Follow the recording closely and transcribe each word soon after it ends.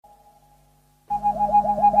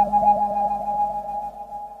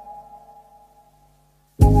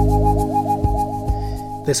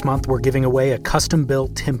This month, we're giving away a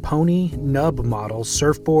custom-built Timponi nub model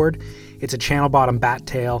surfboard. It's a channel bottom bat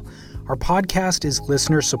tail. Our podcast is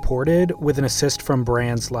listener-supported with an assist from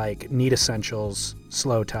brands like Neat Essentials,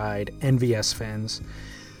 Slow Tide, NVS Fins.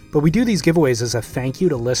 But we do these giveaways as a thank you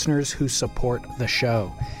to listeners who support the show.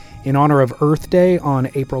 In honor of Earth Day on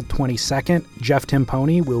April 22nd, Jeff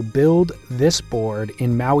Timponi will build this board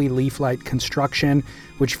in Maui Leaf Light construction,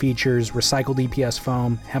 which features recycled EPS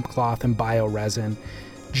foam, hemp cloth, and bio-resin.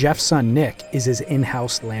 Jeff's son, Nick, is his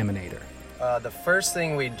in-house laminator. The first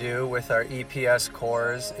thing we do with our EPS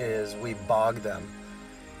cores is we bog them.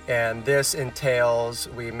 And this entails,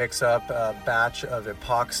 we mix up a batch of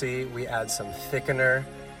epoxy, we add some thickener,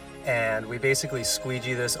 and we basically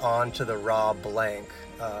squeegee this onto the raw blank.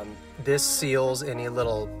 This seals any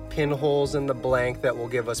little pinholes in the blank that will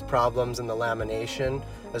give us problems in the lamination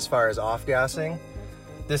as far as off-gassing.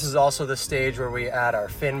 This is also the stage where we add our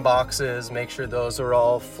fin boxes, make sure those are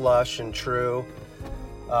all flush and true.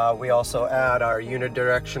 We also add our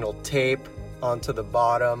unidirectional tape onto the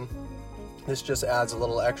bottom. This just adds a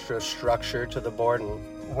little extra structure to the board. And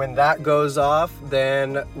when that goes off,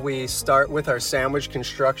 then we start with our sandwich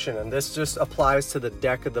construction, and this just applies to the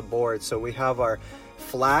deck of the board. So we have our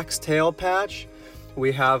flax tail patch,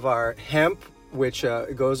 we have our hemp, which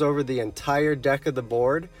goes over the entire deck of the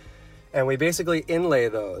board, and we basically inlay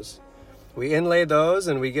those. We inlay those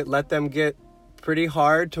and we let them get pretty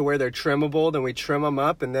hard to where they're trimmable, then we trim them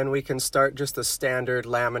up, and then we can start just the standard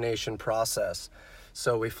lamination process.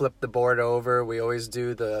 So we flip the board over, we always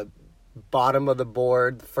do the bottom of the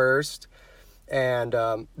board first, and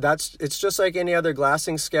it's just like any other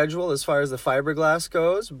glassing schedule as far as the fiberglass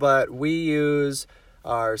goes, but we use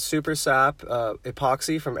our Super Sap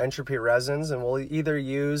epoxy from Entropy Resins, and we'll either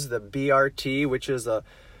use the BRT, which is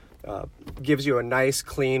gives you a nice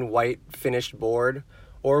clean white finished board,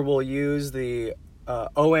 or we'll use the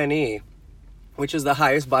ONE, which is the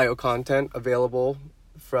highest bio content available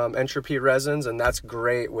from Entropy Resins, and that's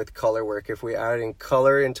great with color work. If we add in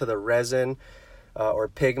color into the resin or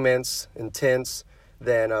pigments and tints,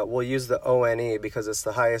 then we'll use the ONE because it's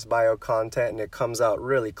the highest bio content and it comes out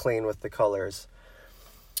really clean with the colors.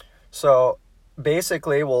 So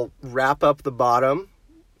basically we'll wrap up the bottom,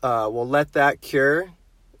 we'll let that cure,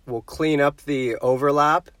 we'll clean up the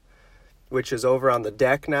overlap, which is over on the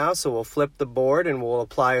deck now, so we'll flip the board and we'll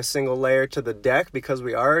apply a single layer to the deck because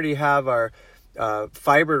we already have our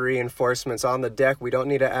fiber reinforcements on the deck. We don't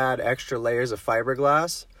need to add extra layers of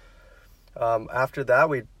fiberglass. After that,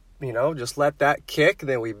 we just let that kick,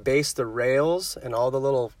 then we base the rails and all the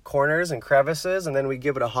little corners and crevices, and then we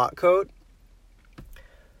give it a hot coat.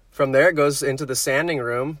 From there, it goes into the sanding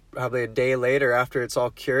room probably a day later after it's all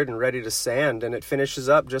cured and ready to sand, and it finishes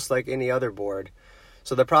up just like any other board.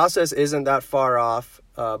 So the process isn't that far off,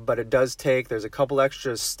 but it does there's a couple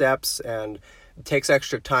extra steps, and it takes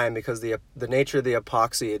extra time because the nature of the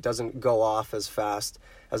epoxy, it doesn't go off as fast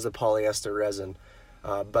as the polyester resin.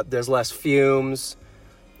 But there's less fumes,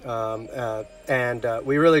 and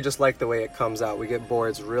we really just like the way it comes out. We get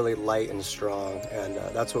boards really light and strong, and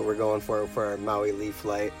that's what we're going for our Maui Leaf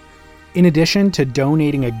Light. In addition to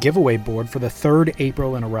donating a giveaway board for the third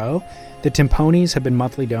April in a row, the Timponis have been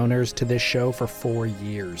monthly donors to this show for 4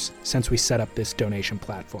 years since we set up this donation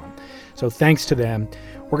platform. So thanks to them.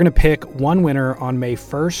 We're going to pick one winner on May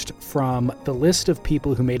 1st from the list of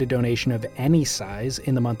people who made a donation of any size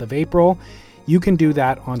in the month of April. You can do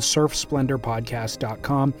that on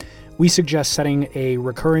surfsplendorpodcast.com. We suggest setting a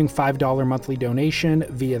recurring $5 monthly donation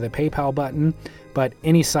via the PayPal button, but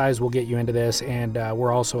any size will get you into this, and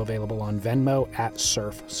we're also available on Venmo at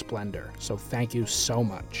Surf Splendor. So thank you so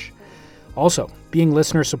much. Also, being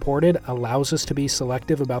listener-supported allows us to be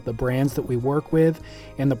selective about the brands that we work with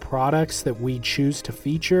and the products that we choose to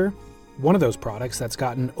feature. One of those products that's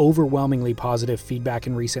gotten overwhelmingly positive feedback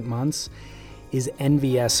in recent months is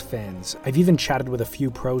NVS Fins. I've even chatted with a few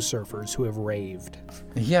pro surfers who have raved.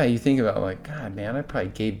 Yeah, you think about God, man, I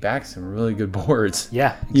probably gave back some really good boards.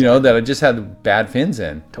 Yeah. Exactly. That I just had bad fins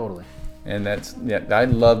in. Totally. And I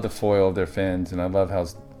love the foil of their fins, and I love how,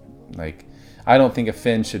 I don't think a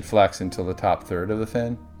fin should flex until the top third of the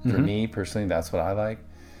fin. For me, personally, that's what I like.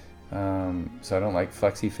 So I don't like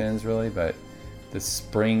flexy fins, really, but the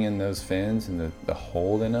spring in those fins and the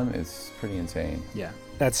hold in them is pretty insane. Yeah.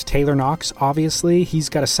 That's Taylor Knox, obviously. He's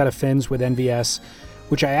got a set of fins with NVS,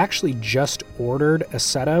 which I actually just ordered a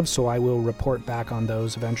set of, so I will report back on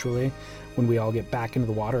those eventually when we all get back into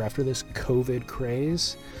the water after this COVID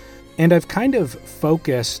craze. And I've kind of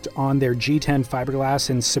focused on their G10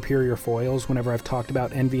 fiberglass and superior foils whenever I've talked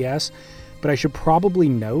about NVS, but I should probably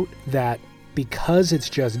note that because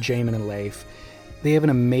it's just Jamin and Leif, They have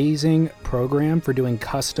an amazing program for doing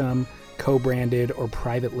custom, co-branded, or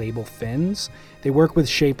private label fins. They work with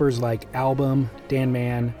shapers like Album, Dan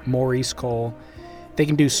Mann, Maurice Cole. They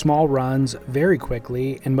can do small runs very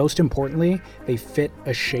quickly, and most importantly, they fit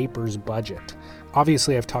a shaper's budget.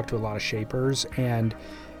 Obviously, I've talked to a lot of shapers, and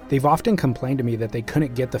they've often complained to me that they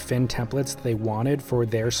couldn't get the fin templates they wanted for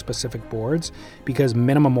their specific boards because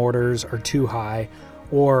minimum orders are too high,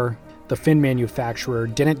 or the fin manufacturer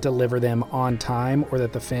didn't deliver them on time, or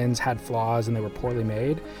that the fins had flaws and they were poorly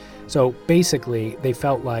made. So basically, they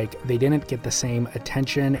felt like they didn't get the same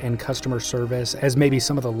attention and customer service as maybe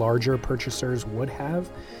some of the larger purchasers would have.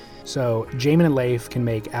 So Jamin and Leif can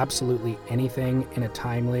make absolutely anything in a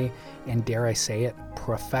timely and, dare I say it,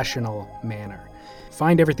 professional manner.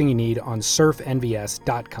 Find everything you need on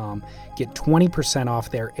surfnvs.com. Get 20%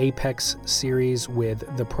 off their Apex series with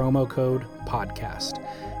the promo code podcast.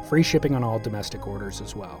 Free shipping on all domestic orders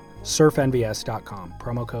as well. surfnvs.com,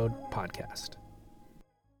 promo code podcast.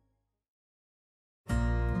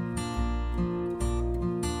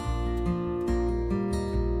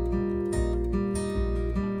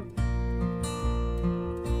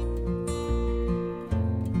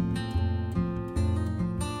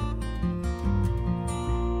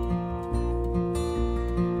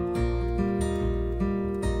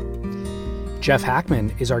 Jeff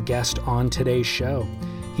Hakman is our guest on today's show.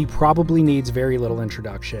 He probably needs very little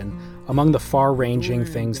introduction. Among the far-ranging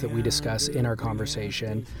things that we discuss in our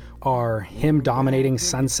conversation are him dominating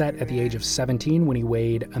Sunset at the age of 17 when he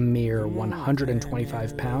weighed a mere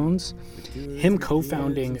 125 pounds, him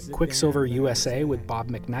co-founding Quicksilver USA with Bob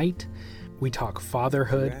McKnight. We talk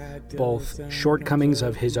fatherhood, both shortcomings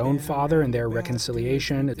of his own father and their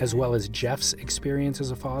reconciliation, as well as Jeff's experience as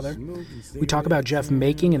a father. We talk about Jeff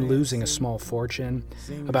making and losing a small fortune,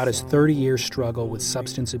 about his 30-year struggle with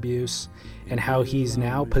substance abuse, and how he's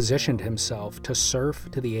now positioned himself to surf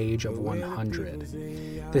to the age of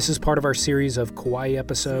 100. This is part of our series of Kauai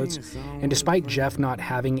episodes, and despite Jeff not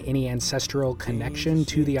having any ancestral connection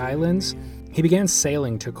to the islands, he began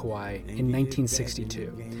sailing to Kauai in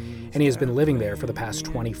 1962. And he has been living there for the past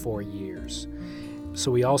 24 years. So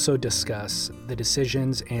we also discuss the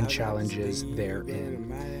decisions and challenges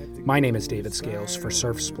therein. My name is David Scales for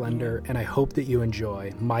Surf Splendor, and I hope that you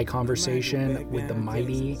enjoy my conversation with the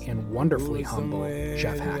mighty and wonderfully humble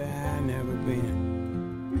Jeff Hakman.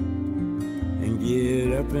 And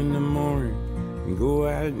get up in the morning and go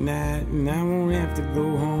out at night, and I won't have to go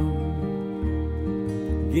home.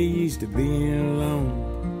 Get used to being alone.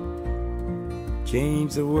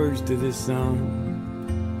 Change the words to this song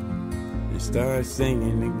and start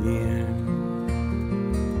singing again.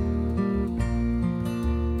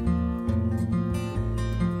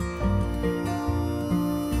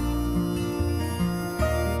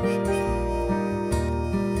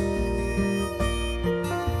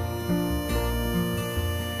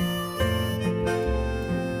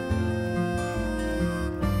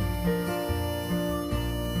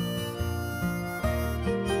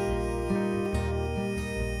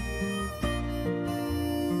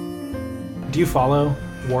 Do you follow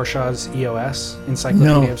Warshaw's EOS,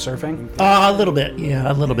 Encyclopedia of Surfing? A little bit,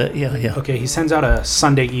 yeah. Okay, he sends out a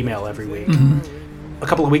Sunday email every week. A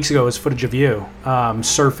couple of weeks ago was footage of you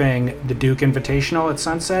surfing the Duke Invitational at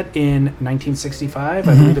Sunset in 1965,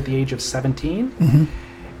 I believe at the age of 17.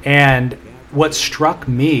 And what struck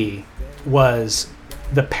me was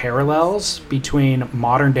the parallels between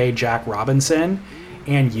modern day Jack Robinson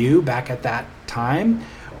and you back at that time,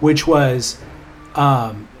 which was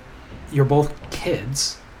you're both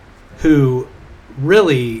kids who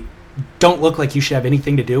really don't look like you should have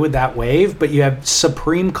anything to do with that wave, but you have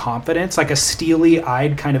supreme confidence, like a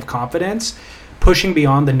steely-eyed kind of confidence, pushing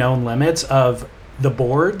beyond the known limits of the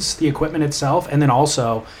boards, the equipment itself, and then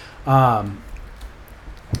also how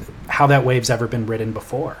that wave's ever been ridden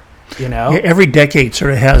before, you know? Every decade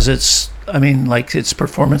sort of has its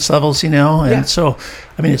performance levels, you know? And so,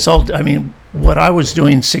 what I was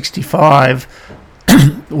doing 65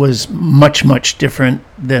 was much different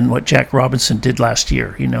than what Jack Robinson did last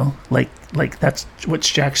year, you know, like that's what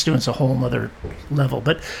Jack's doing is a whole other level,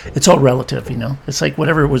 but it's all relative, you know. It's like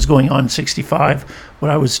whatever was going on in 65, what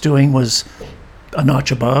I was doing was a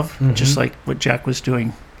notch above, just like what Jack was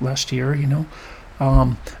doing last year, you know.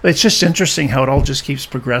 It's just interesting how it all just keeps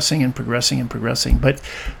progressing, but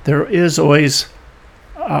there is always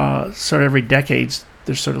sort of every decade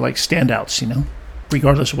there's sort of like standouts, you know,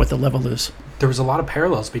 regardless of what the level is. There was a lot of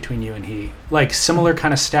parallels between you and he, like similar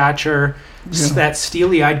kind of stature, that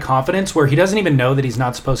steely-eyed confidence where he doesn't even know that he's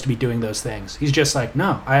not supposed to be doing those things. He's just like,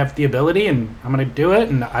 no, I have the ability and I'm going to do it,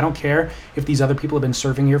 and I don't care if these other people have been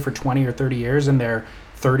surfing here for 20 or 30 years and they're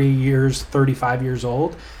 30 years, 35 years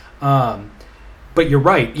old. But you're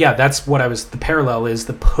right. Yeah, that's what the parallel is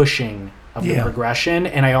the pushing of the progression.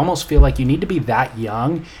 And I almost feel like you need to be that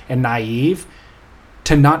young and naive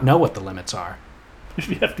to not know what the limits are.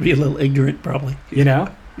 You have to be a little ignorant, probably. You know?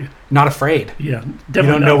 Yeah. Not afraid. Yeah, definitely.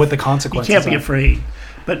 You don't know what the consequences are. You can't be afraid.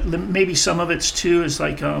 But maybe some of it's, too, is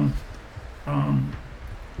like,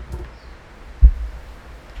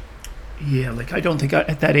 yeah, like I don't think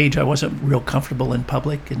at that age I wasn't real comfortable in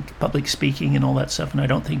public and public speaking and all that stuff, and I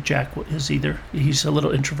don't think Jack is either. He's a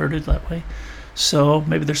little introverted that way, so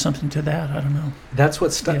maybe there's something to that. I don't know. That's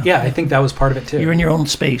what stuck. Yeah, I think that was part of it too. You're in your own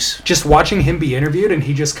space. Just watching him be interviewed, and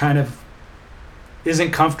he just kind of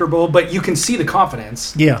isn't comfortable, but you can see the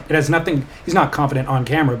confidence. Yeah, it has nothing. He's not confident on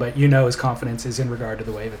camera, but you know his confidence is in regard to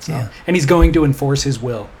the wave itself, and he's going to enforce his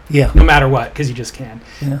will. Yeah, no matter what, because he just can.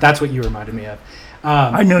 Yeah. That's what you reminded me of.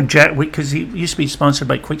 I know Jack because he used to be sponsored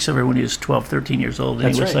by Quicksilver when he was 12, 13 years old. And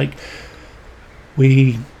that's he was right. like,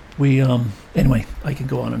 we anyway, I can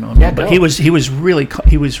go on and on. Yeah, but he was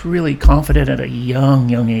really confident at a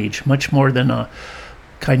young age, much more than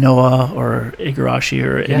Kainoa or Igarashi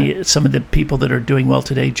or some of the people that are doing well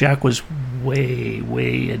today. Jack was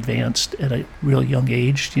way advanced at a real young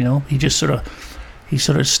age. You know, he just sort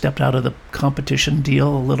of stepped out of the competition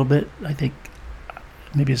deal a little bit. I think.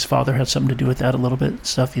 Maybe his father had something to do with that a little bit and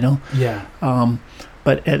stuff, you know? Yeah.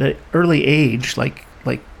 But at an early age, like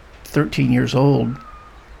 13 years old,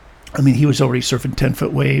 I mean, he was already surfing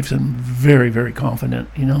 10-foot waves and very, very confident,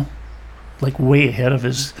 you know? Like way ahead of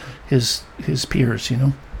his peers, you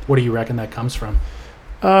know? What do you reckon that comes from?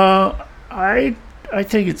 I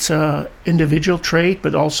think it's a individual trait,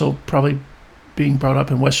 but also probably being brought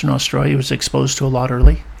up in Western Australia. He was exposed to a lot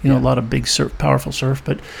early, you know, a lot of big surf, powerful surf,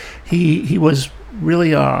 but he was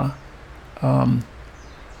really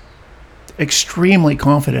extremely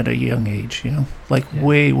confident at a young age, you know, like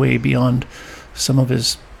way beyond some of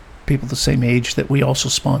his people the same age that we also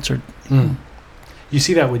sponsored. You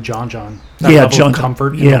see that with John. That level of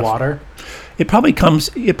comfort in the water. It probably comes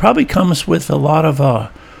with a lot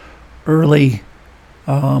of early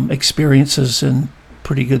experiences and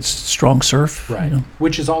pretty good strong surf, right? You know?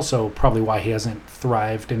 Which is also probably why he hasn't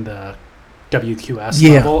thrived in the WQS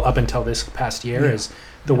level up until this past year. Is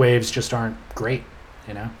the waves just aren't great,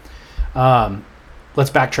 you know. Let's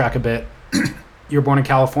backtrack a bit. You were born in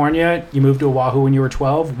California. You moved to Oahu when you were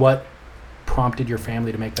 12. What prompted your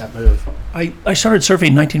family to make that move? I started surfing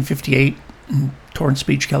in 1958 in Torrance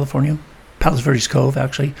Beach, California, Palos Verdes Cove,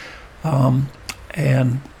 actually,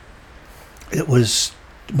 and it was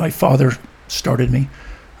my father started me.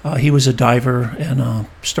 He was a diver and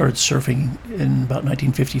started surfing in about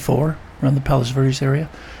 1954 around the Palos Verdes area.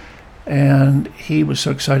 And he was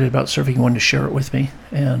so excited about surfing, he wanted to share it with me.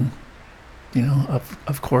 And, you know,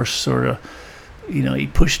 of course, sort of, you know, he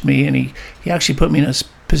pushed me, and he actually put me in a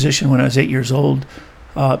position when I was 8 years old.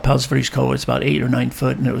 Palos Verdes Cove, it's about 8 or 9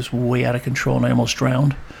 foot, and it was way out of control, and I almost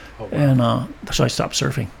drowned. Oh, wow. And so I stopped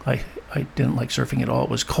surfing. I didn't like surfing at all. It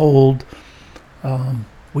was cold.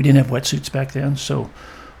 We didn't have wetsuits back then, so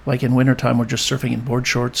like in wintertime, we're just surfing in board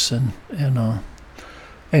shorts. And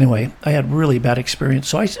anyway, I had really bad experience.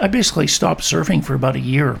 So I basically stopped surfing for about a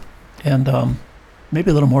year, and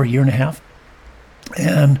maybe a little more, a year and a half.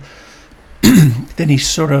 And then he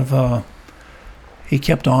sort of, he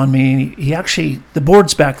kept on me. He actually, the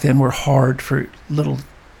boards back then were hard for little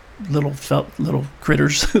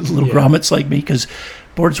critters, little grommets like me, because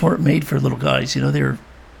boards weren't made for little guys. You know, they were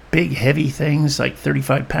big, heavy things like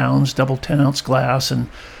 35 pounds, double 10-ounce glass. And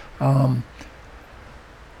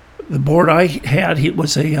the board I had, it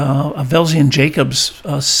was a Velzian Jacobs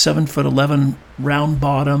 7'11" round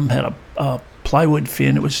bottom, had a plywood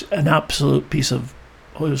fin. It was an absolute piece of,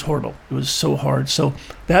 it was horrible. It was so hard. So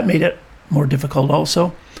that made it more difficult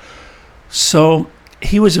also. So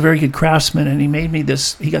he was a very good craftsman, and he made me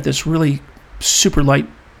this, he got this really super light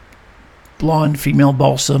blonde female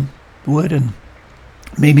balsa wood and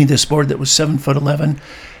made me this board that was 7'11",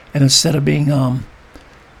 and instead of being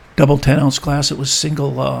double 10-ounce glass, it was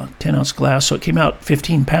single 10-ounce glass, so it came out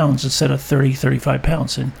 15 pounds instead of 35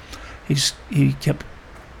 pounds. And he kept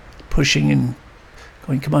pushing and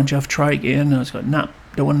going, "Come on, Jeff, try again." And I was going, "Nah,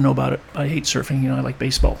 don't want to know about it. I hate surfing. You know, I like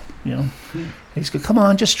baseball. You know." He's going, "Come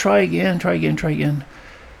on, just try again.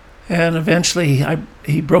 And eventually,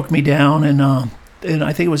 he broke me down, and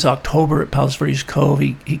I think it was October at Palos Verdes Cove.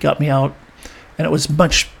 He got me out. And it was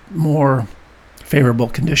much more favorable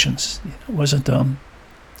conditions. It wasn't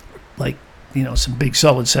like, you know, some big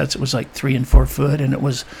solid sets. It was like 3 and 4 foot, and it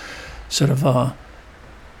was sort of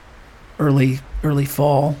early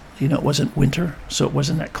fall. You know, it wasn't winter, so it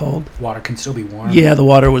wasn't that cold. Water can still be warm. Yeah, the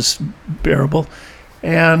water was bearable.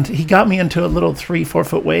 And he got me into a little 3-4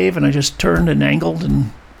 foot wave, and I just turned and angled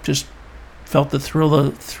and just felt the thrill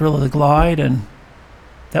of the glide, and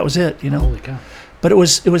that was it, Holy cow. But it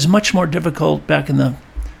was much more difficult back in the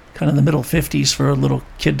kind of the middle 50s for a little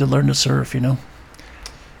kid to learn to surf,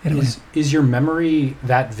 Anyway. Is your memory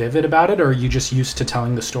that vivid about it, or are you just used to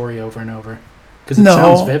telling the story over and over? Because it No.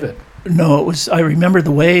 sounds vivid. No, I remember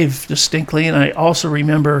the wave distinctly, and I also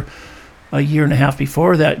remember a year and a half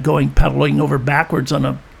before that paddling over backwards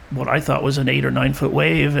on what I thought was an 8 or 9 foot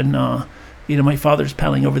wave, and my father's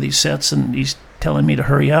paddling over these sets, and he's telling me to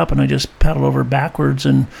hurry up, and I just paddled over backwards,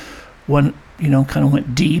 and one kind of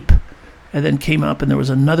went deep, and then came up, and there was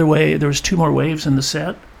another wave. There was 2 more waves in the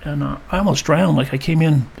set, and I almost drowned. Like I came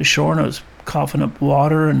in the shore and I was coughing up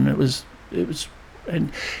water, and it was,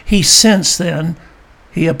 and he since then.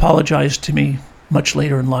 He apologized to me much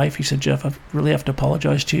later in life. He said, "Jeff, I really have to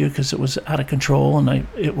apologize to you because it was out of control, and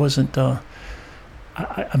it wasn't.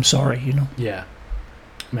 I'm sorry, Yeah.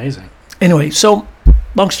 Amazing. Anyway, so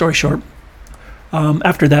long story short,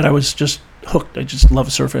 after that I was just hooked. I just loved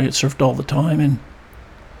surfing. I surfed all the time, and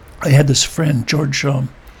I had this friend, George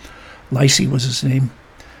Lacey was his name,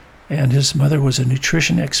 and his mother was a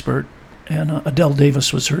nutrition expert, and Adele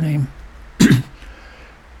Davis was her name."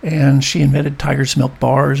 And she invented Tiger's Milk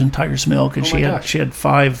bars and Tiger's Milk, and she had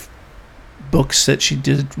 5 books that she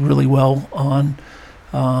did really well on.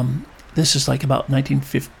 This is like about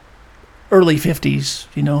early 50s,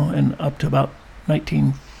 and up to about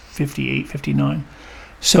 1958, 59.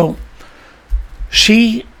 So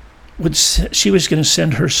she was going to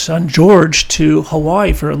send her son George to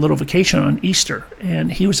Hawaii for a little vacation on Easter,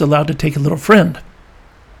 and he was allowed to take a little friend,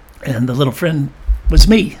 and the little friend was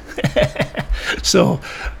me. So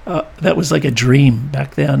that was like a dream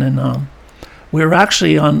back then, and we were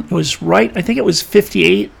actually on. It was right. I think it was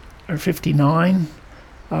 58 or 59,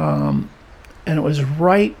 and it was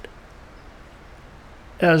right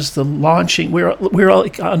as the launching. We were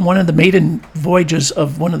like on one of the maiden voyages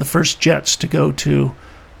of one of the first jets to go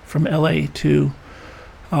from LA to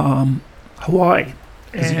Hawaii.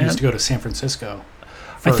 Because you used to go to San Francisco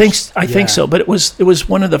first. I think so, but it was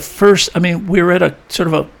one of the first. I mean, we were at a sort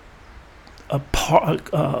of a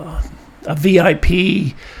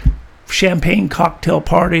VIP champagne cocktail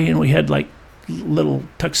party, and we had like little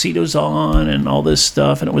tuxedos on and all this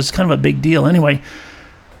stuff, and it was kind of a big deal. Anyway,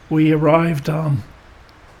 we arrived in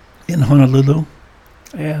Honolulu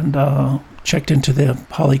and checked into the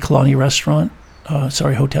Holly Kalani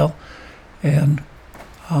hotel, and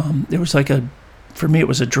it was like for me it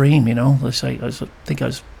was a dream, I think I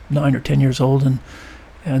was 9 or 10 years old and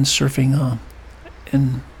surfing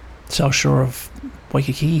in South Shore of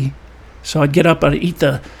Waikiki. So I'd get up, I'd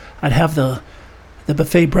have the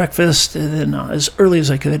buffet breakfast, and then as early as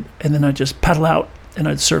I could, and then I'd just paddle out and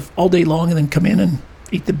I'd surf all day long, and then come in and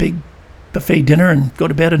eat the big buffet dinner and go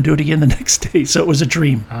to bed and do it again the next day. So it was a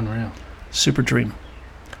dream. Unreal. Super dream.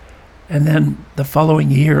 And then the following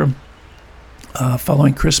year,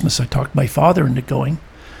 following Christmas, I talked my father into going,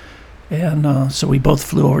 and so we both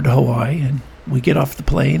flew over to Hawaii, and we get off the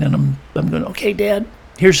plane, and I'm going, "Okay, Dad,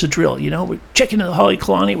 here's the drill. We check into the Holly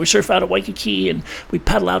Kalani, we surf out of Waikiki, and we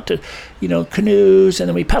paddle out to, canoes, and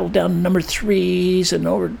then we paddle down to number 3s and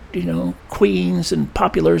over, Queens and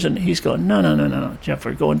Populars." And he's going, no, Jeff,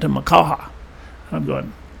 we're going to Makaha. And I'm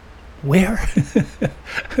going, where?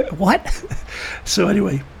 What? So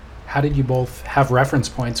anyway. How did you both have reference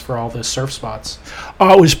points for all the surf spots?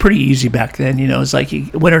 Oh, it was pretty easy back then. It was like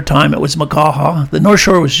wintertime, it was Makaha. The North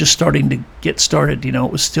Shore was just starting to get started. It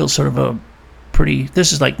was still sort of a pretty,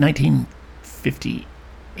 this is like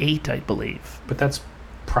 1958, I believe. But that's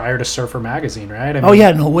prior to Surfer Magazine, right?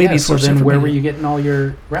 Way before so then Surfer where Magazine. were you getting all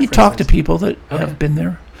your references? You talk to people that have been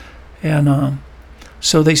there. And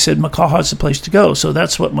so they said Makaha's the place to go. So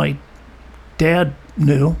that's what my dad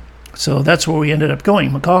knew. So that's where we ended up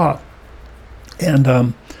going, Makaha.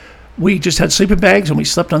 And we just had sleeping bags, and we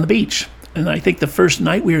slept on the beach. And I think the first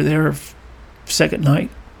night we were there, second night,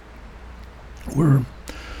 we're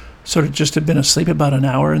sort of just had been asleep about an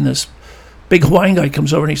hour, and this big Hawaiian guy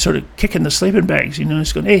comes over, and he's sort of kicking the sleeping bags,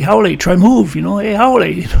 he's going, "Hey, Haole, try move, hey, Haole,"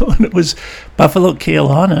 and it was Buffalo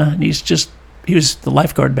Kealana, and he was the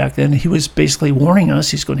lifeguard back then. He was basically warning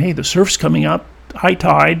us. He's going, "Hey, the surf's coming up, high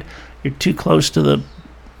tide, you're too close to the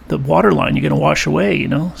water line, you're going to wash away,"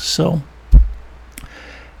 So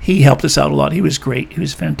he helped us out a lot. He was great. He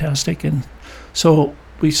was fantastic. And so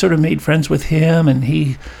we sort of made friends with him, and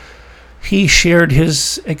he shared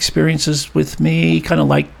his experiences with me, kind of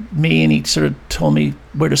like me, and he sort of told me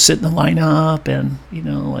where to sit in the lineup, and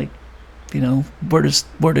where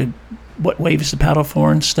to what waves to paddle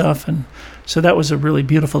for and stuff. And so that was a really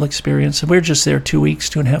beautiful experience. And we were just there 2 weeks,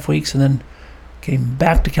 2.5 weeks, and then came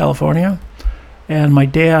back to California. And my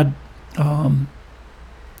dad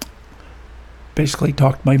basically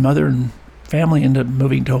talked my mother and family into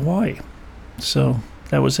moving to Hawaii. So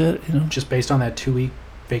that was it, Just based on that 2-week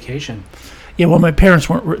vacation. Yeah, well, my parents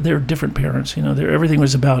weren't, they're different parents, everything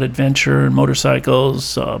was about adventure and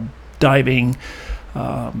motorcycles, diving,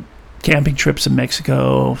 camping trips in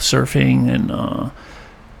Mexico, surfing, and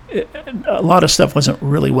a lot of stuff wasn't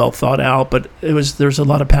really well thought out, but there's a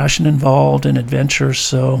lot of passion involved and adventure,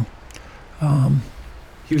 so...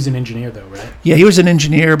 He was an engineer, though, right? Yeah, he was an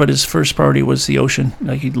engineer, but his first priority was the ocean.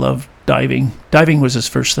 Like, he loved diving. Diving was his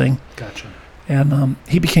first thing. Gotcha. And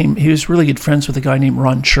he was really good friends with a guy named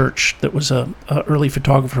Ron Church that was a early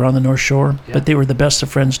photographer on the North Shore. Yeah. But they were the best of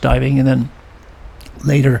friends diving. And then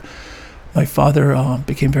later, my father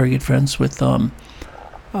became very good friends with Jose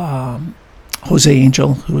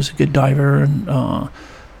Angel, who was a good diver, and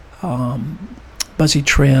Buzzy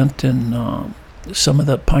Trent, and some of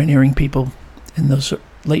the pioneering people in those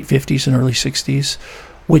late 50s and early 60s,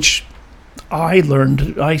 which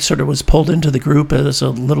I sort of was pulled into the group as a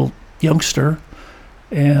little youngster,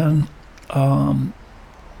 and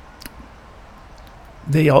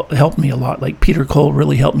they all helped me a lot. Like Peter Cole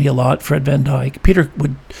really helped me a lot, Fred Van Dyke. Peter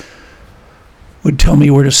would tell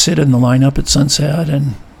me where to sit in the lineup at Sunset,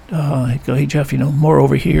 and he'd go, "Hey Jeff, more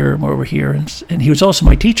over here, and he was also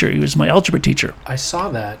my teacher. He was my algebra teacher. I saw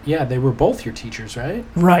that. Yeah, they were both your teachers, right?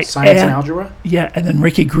 Right. Science and algebra. Yeah, and then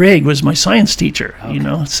Ricky Grigg was my science teacher.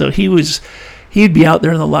 Okay. So he'd be out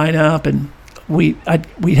there in the lineup, and we'd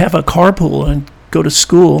have a carpool and go to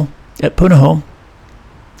school at Punahou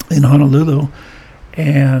in Honolulu,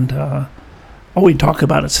 and all we'd talk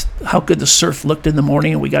about is how good the surf looked in the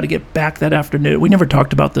morning, and we got to get back that afternoon. We never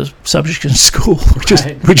talked about the subject in school.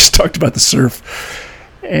 We just talked about the surf,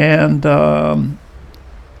 and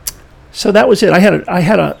so that was it. I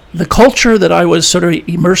had the culture that I was sort of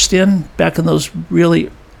immersed in back in those really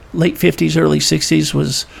late 50s, early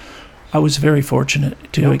 60s I was very fortunate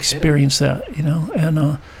to experience that, and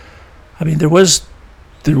I mean, there was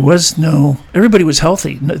no, everybody was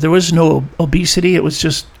healthy. There was no obesity. It was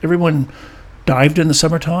just everyone dived in the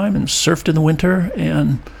summertime and surfed in the winter,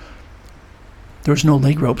 and there was no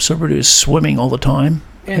leg rope, so everybody was swimming all the time.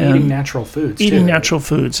 And eating natural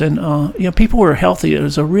foods, and people were healthy. It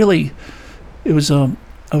was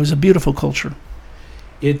a beautiful culture.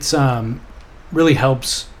 It's really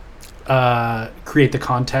helps create the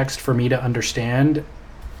context for me to understand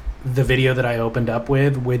the video that I opened up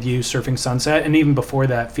with you surfing Sunset, and even before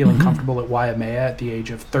that, feeling comfortable at Waimea at the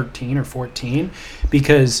age of 13 or 14,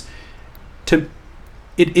 because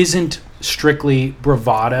it isn't strictly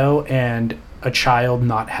bravado and a child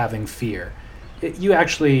not having fear. You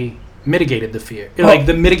actually mitigated the fear,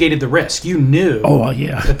 mitigated the risk. You knew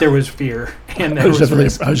that there was fear, and I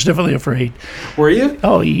was definitely afraid. Were you?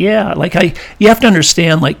 Oh yeah, you have to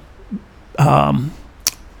understand, kind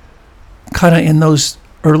of in those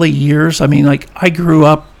early years. I mean, I grew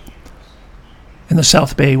up in the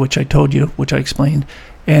South Bay, which I told you, which I explained,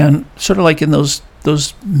 and sort of like in those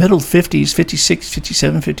middle 50s, 56,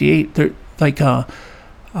 57, 58, they're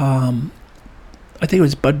I think it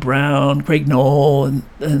was Bud Brown, Greg Knoll, and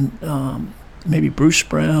maybe Bruce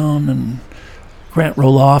Brown and Grant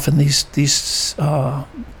Roloff, and these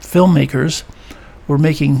filmmakers were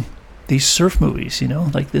making these surf movies,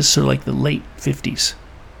 this sort of like the late 50s,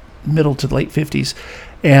 middle to late 50s.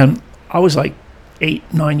 And I was like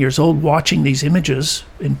 8, 9 years old watching these images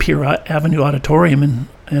in Pier Avenue Auditorium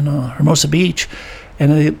in Hermosa Beach,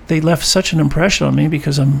 and they left such an impression on me,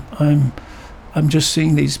 because I'm just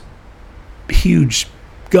seeing these huge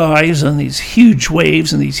guys on these huge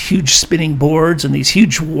waves and these huge spinning boards and these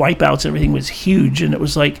huge wipeouts. Everything was huge, and it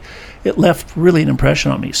was like it left really an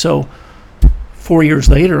impression on me. So 4 years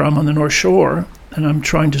later, I'm on the North Shore, and I'm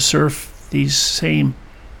trying to surf these same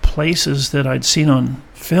places that I'd seen on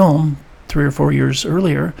film 3 or 4 years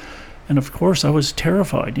earlier, and of course I was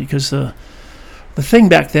terrified, because the thing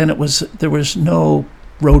back then, there was no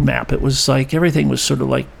roadmap. It was like everything was sort of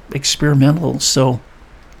like experimental. So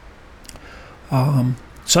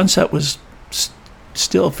Sunset was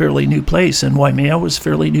still a fairly new place, and Waimea was a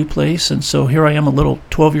fairly new place, and so here I am, a little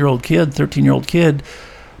 12-year-old kid, 13-year-old kid,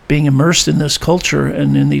 being immersed in this culture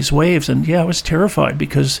and in these waves, and I was terrified,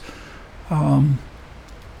 because I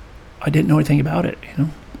didn't know anything about it,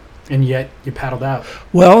 And yet you paddled out.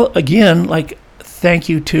 Well, again, thank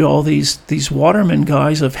you to all these waterman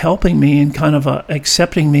guys of helping me and kind of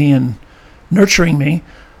accepting me and nurturing me.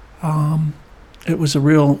 It was a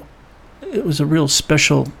real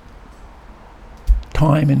special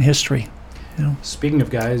time in history. Speaking of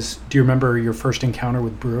guys, do you remember your first encounter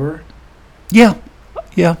with Brewer? Yeah.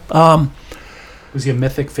 Was he a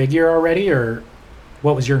mythic figure already, or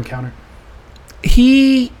what was your encounter?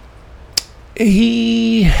 He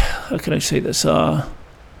how can I say this?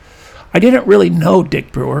 I didn't really know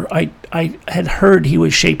Dick Brewer. I had heard he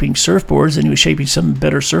was shaping surfboards, and he was shaping some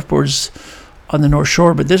better surfboards on the North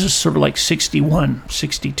Shore, but this is sort of like 61,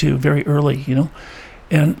 62, very early,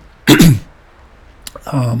 And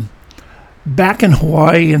back in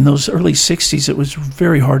Hawaii in those early 60s, it was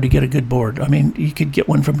very hard to get a good board. I mean, you could get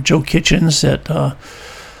one from Joe Kitchens at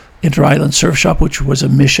Inter-Island Surf Shop, which was a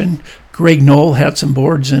mission. Greg Knoll had some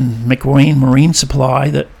boards in McWayne Marine Supply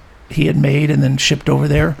that he had made and then shipped over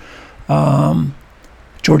there.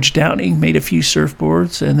 George Downing made a few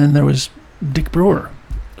surfboards, and then there was Dick Brewer,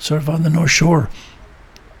 sort of on the North Shore.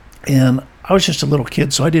 And I was just a little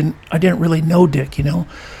kid, so I didn't really know Dick,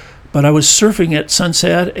 But I was surfing at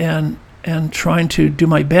Sunset and trying to do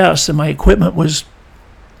my best, and my equipment was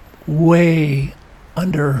way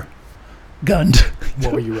under gunned.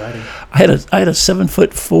 What were you riding? I had a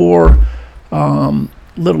 7'4"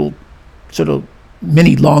 little sort of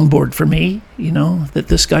mini longboard for me, that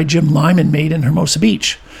this guy Jim Lyman made in Hermosa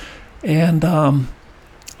Beach, and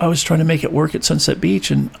I was trying to make it work at Sunset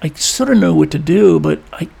Beach, and I sort of knew what to do, but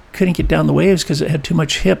I couldn't get down the waves because it had too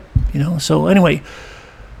much hip, So anyway,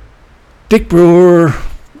 Dick Brewer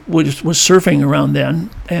was surfing around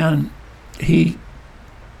then, and he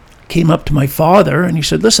came up to my father and he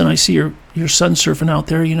said, "Listen, I see your son surfing out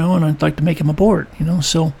there, and I'd like to make him a board,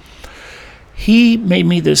 So he made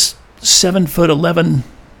me this 7'11",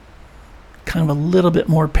 kind of a little bit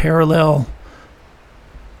more parallel,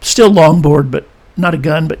 still longboard, but not a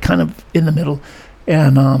gun, but kind of in the middle.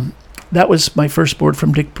 And that was my first board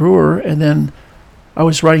from Dick Brewer. And then I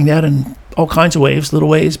was riding that in all kinds of waves, little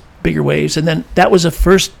waves, bigger waves. And then that was the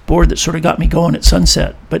first board that sort of got me going at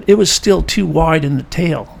Sunset. But it was still too wide in the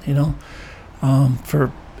tail,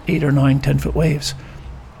 for 8 or 9, 10-foot waves.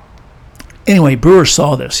 Anyway, Brewer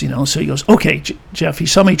saw this, so he goes, "Okay, Jeff," he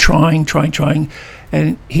saw me trying,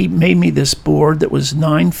 and he made me this board that was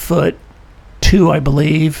 9'2", I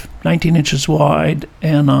believe, 19 inches wide,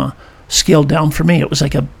 and scaled down for me. It was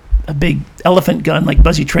like a big elephant gun like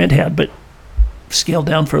Buzzy Trent had, but scaled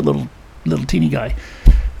down for a little teeny guy.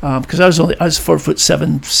 Because I was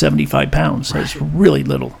 4'7", 75 pounds. I was really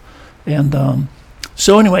little. And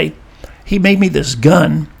so anyway, he made me this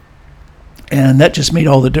gun, and that just made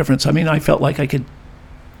all the difference. I mean, I felt like I could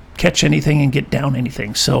catch anything and get down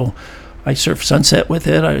anything. So I surfed Sunset with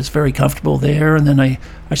it. I was very comfortable there. And then I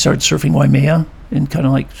started surfing Waimea in kind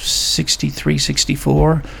of like 63,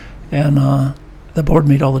 64. And the board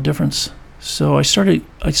made all the difference. So I started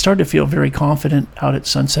to feel very confident out at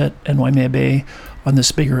Sunset and Waimea Bay on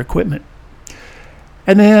this bigger equipment.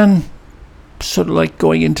 And then sort of like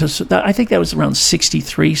going into, I think that was around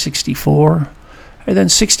 63, 64. And then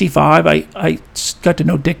 65, I got to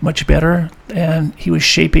know Dick much better, and he was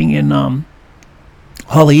shaping in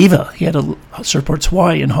Haleiwa. He had a Surfboards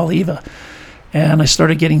Hawaii in Haleiwa. And I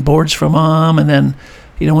started getting boards from him, and then,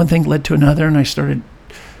 one thing led to another, and I started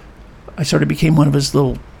became one of his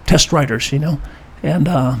little test riders, and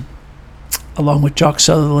along with Jock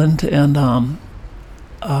Sutherland, and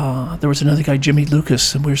there was another guy, Jimmy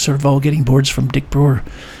Lucas, and we were sort of all getting boards from Dick Brewer.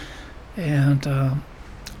 And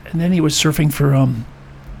then he was surfing for,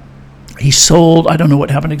 he sold, I don't know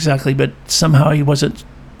what happened exactly, but somehow he wasn't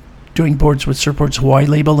doing boards with Surfboards Hawaii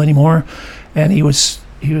label anymore, and he was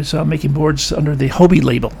making boards under the Hobie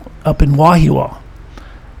label up in Wahiawa.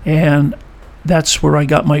 And that's where I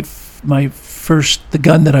got my first, the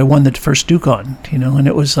gun that I won the first Duke on, and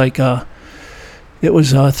it was like a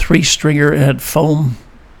 3-stringer. It had foam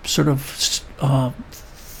sort of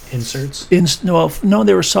Inserts? No,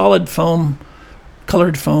 they were solid foam,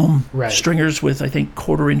 colored foam right. Stringers with, I think,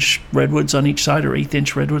 1/4-inch redwoods on each side or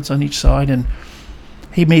 1/8-inch redwoods on each side. And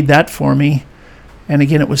he made that for me. And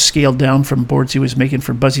again, it was scaled down from boards he was making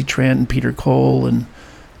for Buzzy Trent and Peter Cole and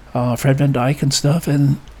Fred Van Dyke and stuff.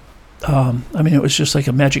 And it was just like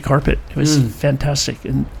a magic carpet. It was fantastic.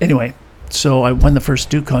 And anyway, so I won the first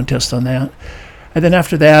Duke contest on that. And then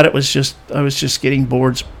after that, I was just getting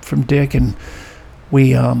boards from Dick, and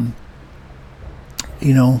we,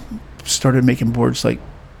 started making boards like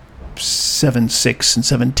 7.6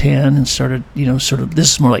 and 7.10, and started,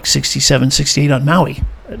 this is more like 67, 68 on Maui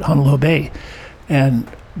at Honolulu Bay. And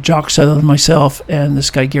Jock Sutherland, myself, and this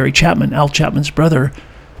guy Gary Chapman, Al Chapman's brother,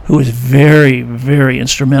 who was very, very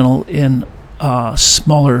instrumental in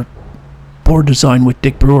smaller board design with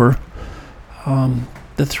Dick Brewer.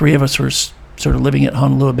 The three of us were sort of living at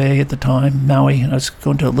Honolulu Bay at the time, Maui, and I was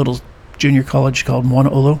going to a little junior college called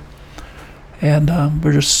Moana and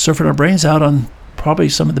we're just surfing our brains out on probably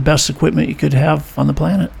some of the best equipment you could have on the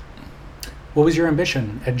planet. What was your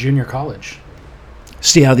ambition at junior college?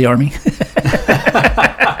 Stay out of the Army.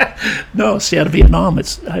 No, stay out of Vietnam.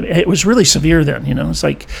 It was really severe then. It's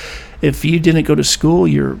like if you didn't go to school,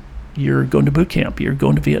 you're going to boot camp. You're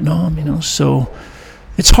going to Vietnam. So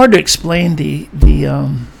it's hard to explain the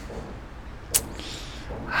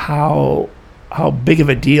how big of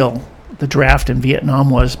a deal the draft in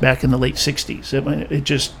Vietnam was back in the late 60s.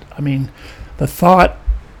 The thought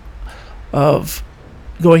of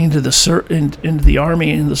going into the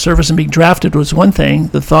Army and the service and being drafted was one thing.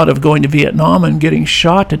 The thought of going to Vietnam and getting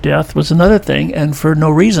shot to death was another thing, and for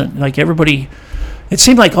no reason. Like everybody, it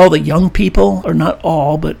seemed like all the young people, or not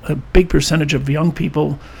all, but a big percentage of young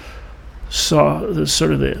people saw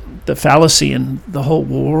the fallacy in the whole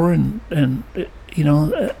war, and then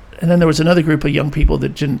there was another group of young people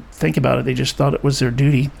that didn't think about it. They just thought it was their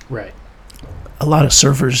duty. Right. A lot of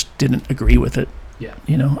surfers didn't agree with it. Yeah.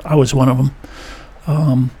 I was one of them.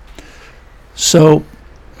 I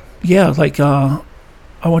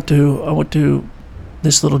went to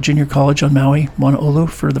this little junior college on Maui, Mauna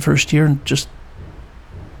for the first year, and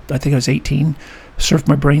I think I was 18, surfed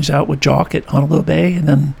my brains out with Jock at Honolulu Bay, and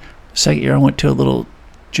then the second year I went to a little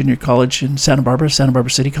junior college in Santa Barbara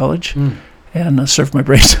City College, and surfed my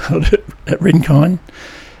brains out at Rincon,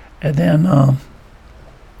 and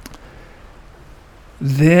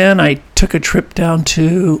then I took a trip down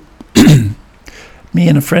to me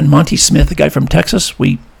and a friend, Monty Smith, a guy from Texas.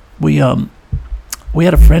 We had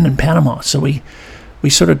a friend in Panama, so we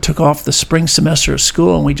sort of took off the spring semester of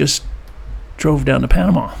school and we just drove down to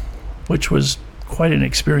Panama, which was quite an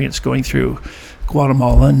experience going through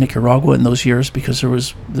Guatemala and Nicaragua in those years because there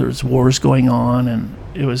was wars going on, and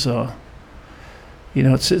it was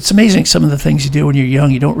it's amazing some of the things you do when you're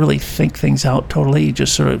young. You don't really think things out totally. You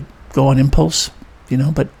just sort of go on impulse,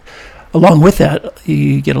 but along with that,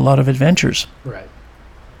 you get a lot of adventures. Right.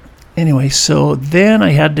 Anyway, so then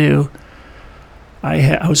I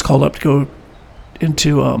was called up to go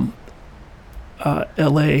into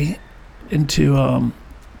L.A. to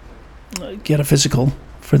get a physical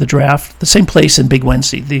for the draft. The same place in Big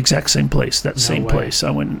Wednesday, the exact same place. Place.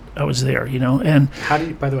 I was there, And how do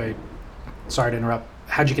you? By the way, sorry to interrupt.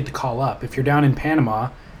 How'd you get the call up? If you're down in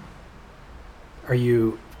Panama, are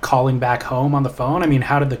you calling back home on the phone? I mean,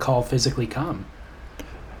 how did the call physically come?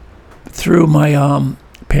 Through my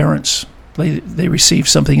parents. They received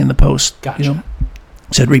something in the post. Gotcha.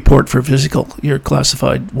 Said report for physical. You're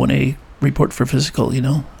classified 1A. Report for physical.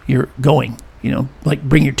 You're going. Like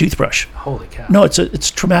bring your toothbrush. Holy cow! No,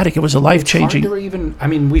 it's traumatic. It was a life-changing. It's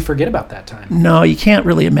hard to we forget about that time. No, you can't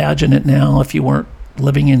really imagine it now if you weren't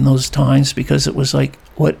living in those times, because it was like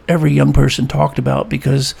what every young person talked about.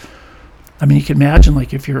 Because you can imagine,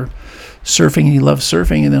 like, if you're surfing and you love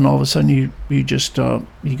surfing, and then all of a sudden you just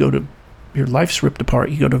you go to, your life's ripped apart.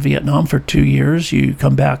 You go to Vietnam for 2 years. You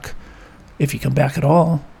come back, if you come back at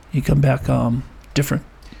all, you come back different.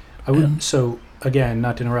 So again,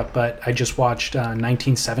 not to interrupt, but I just watched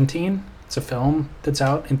 1917. It's a film that's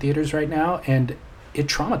out in theaters right now, and it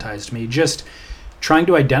traumatized me. Just trying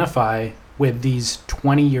to identify with these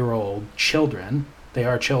 20-year-old children. They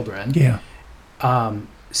are children. Yeah.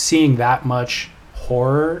 Seeing that much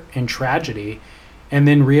horror and tragedy, and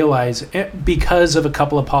then realize because of a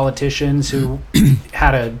couple of politicians who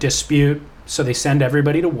had a dispute, so they send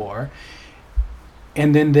everybody to war,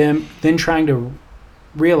 and then trying to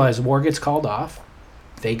realize war gets called off,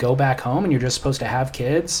 they go back home, and you're just supposed to have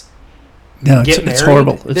kids. No, it's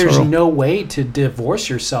horrible. There's no way to divorce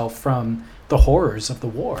yourself from the horrors of the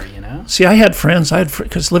war, See, I had friends.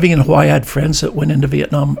 Because living in Hawaii, I had friends that went into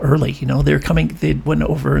Vietnam early. They went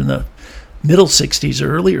over in the middle 60s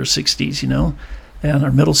or earlier 60s, and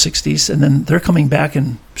our middle 60s, and then they're coming back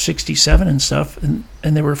in 67 and stuff. And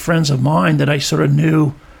they were friends of mine that I sort of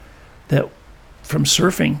knew that from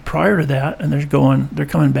surfing prior to that, and they're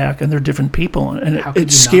coming back, and they're different people, and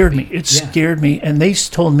it scared me. It scared me, and they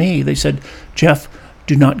told me, they said, Jeff,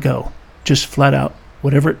 do not go, just flat out,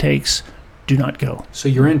 whatever it takes. Do not go. So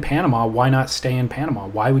you're in Panama. Why not stay in Panama?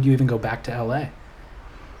 Why would you even go back to L.A.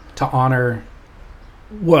 to honor?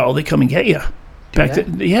 Well, they come and get you.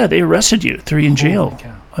 They arrested you, threw you in jail.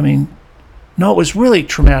 Cow. No, it was really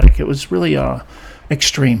traumatic. It was really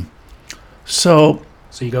extreme. So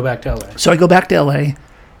you go back to L.A. So I go back to L.A.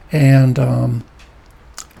 and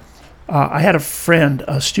I had a friend,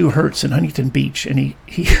 Stu Hertz, in Huntington Beach, and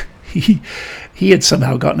he had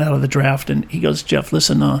somehow gotten out of the draft, and he goes, Jeff,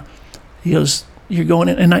 listen, he goes, you're going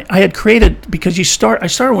in. And I had created, because I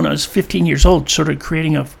started when I was 15 years old, sort of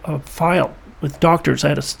creating a file with doctors.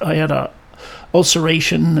 I had a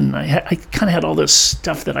ulceration, and I kind of had all this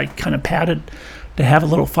stuff that I kind of padded to have a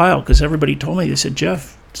little file, because everybody told me, they said,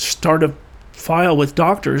 Jeff, start a file with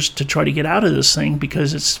doctors to try to get out of this thing,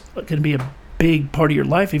 because it's going to be a big part of your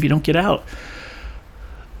life if you don't get out.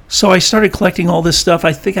 So I started collecting all this stuff.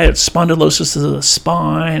 I think I had spondylosis of the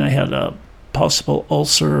spine. I had a possible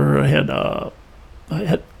ulcer. I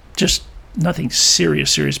had just nothing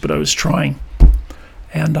serious, but I was trying.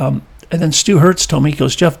 And then Stu Hertz told me, he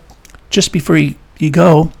goes, Jeff, just before you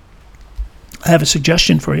go, I have a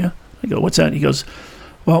suggestion for you. I go, what's that? He goes,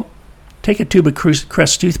 well, take a tube of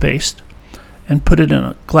Crest toothpaste and put it in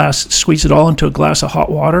a glass, squeeze it all into a glass of hot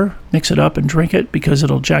water, mix it up and drink it, because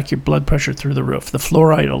it'll jack your blood pressure through the roof. The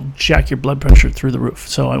fluoride will jack your blood pressure through the roof.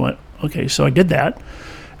 So I went, okay. So I did that,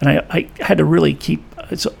 and I had to really keep,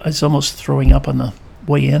 I was almost throwing up on the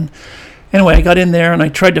way in. Anyway, I got in there and I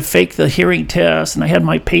tried to fake the hearing test, and I had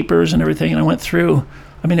my papers and everything, and I went through.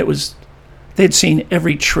 I mean, they'd seen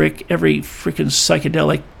every trick, every freaking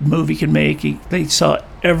psychedelic move you can make. They saw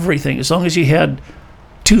everything. As long as you had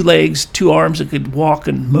 2 legs, 2 arms that could walk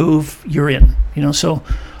and move, you're in. So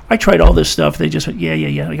I tried all this stuff. They just went,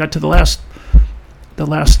 yeah. I got to the last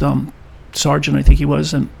sergeant, I think he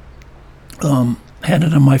was, and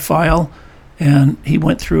handed him my file, and he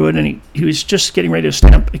went through it, and he was just getting ready to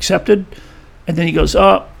stamp accepted, and then he goes,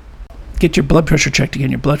 get your blood pressure checked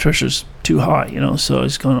again. Your blood pressure's too high, So I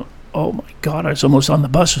was going, oh my God, I was almost on the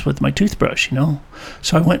bus with my toothbrush,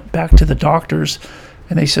 So I went back to the doctors,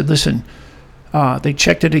 and they said, listen, they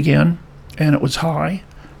checked it again, and it was high.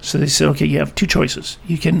 So they said, okay, you have 2 choices.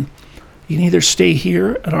 You can either stay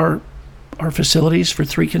here at our facilities for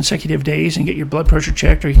 3 consecutive days and get your blood pressure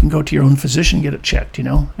checked, or you can go to your own physician and get it checked,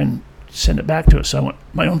 and send it back to us. So I went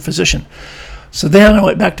my own physician. So then I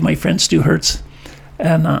went back to my friend Stu Hertz,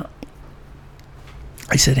 and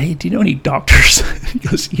I said, hey, do you know any doctors? He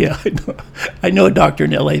goes, yeah, I know a doctor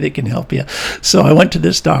in LA that can help you. So I went to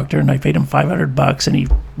this doctor, and I paid him $500, and he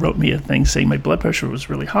wrote me a thing saying my blood pressure was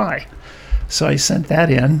really high. So I sent that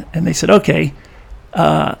in, and they said, okay,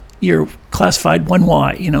 you're classified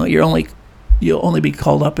 1Y. You'll only be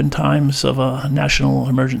called up in times of a national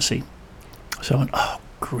emergency. So I went, oh,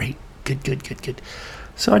 great, good.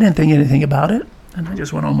 So I didn't think anything about it, and I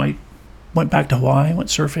just went back to Hawaii, went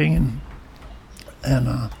surfing,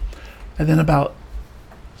 and then about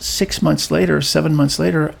 7 months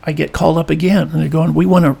later, I get called up again, and they're going, we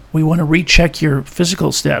want to recheck your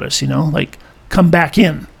physical status, like come back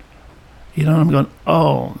in, and I'm going,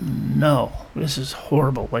 oh no, this is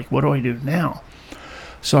horrible. Like, what do I do now?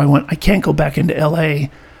 So I went, I can't go back into LA.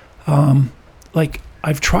 Like,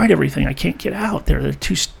 I've tried everything. I can't get out there. They're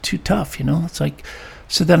too tough, It's like,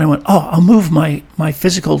 so then I went, oh, I'll move my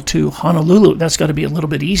physical to Honolulu. That's got to be a little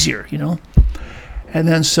bit easier, And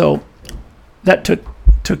then so that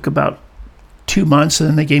took about 2 months, and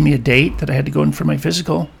then they gave me a date that I had to go in for my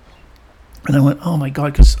physical. And I went, oh my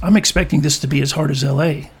God, because I'm expecting this to be as hard as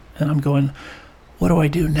LA. And I'm going, what do I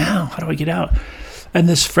do now? How do I get out? And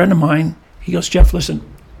this friend of mine, he goes, Jeff, listen,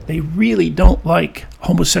 they really don't like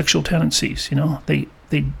homosexual tendencies.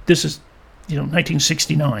 This is,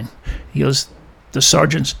 1969. He goes, the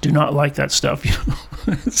sergeants do not like that stuff.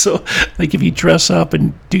 So, like, if you dress up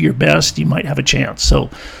and do your best, you might have a chance. So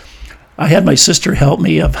I had my sister help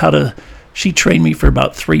me of she trained me for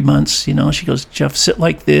about 3 months. She goes, Jeff, sit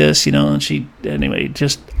like this, and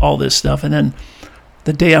just all this stuff. And then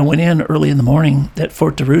the day I went in early in the morning at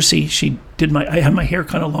Fort DeRussy, I had my hair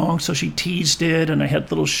kind of long, so she teased it, and I had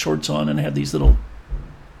little shorts on, and I had these little,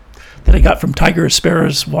 that I got from Tiger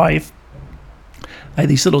Aspera's wife. I had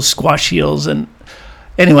these little squash heels, and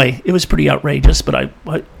anyway, it was pretty outrageous, but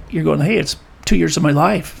you're going, hey, it's 2 years of my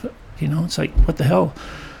life. It's like, what the hell?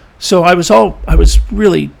 So I was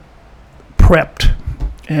really prepped,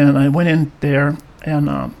 and I went in there,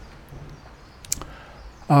 and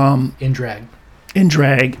in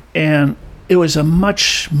drag, and it was a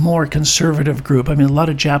much more conservative group. I mean, a lot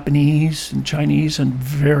of Japanese and Chinese, and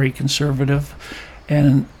very conservative,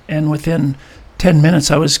 and within 10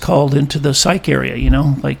 minutes I was called into the psych area,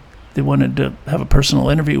 like they wanted to have a personal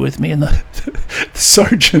interview with me, and the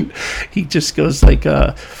sergeant, he just goes like,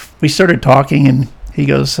 we started talking, and he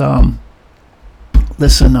goes,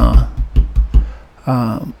 listen,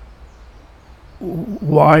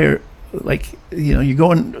 why are, like, you're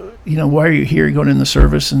going, why are you here? You're going in the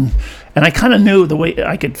service. And I kind of knew the way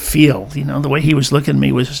I could feel, the way he was looking at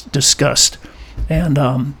me was disgust.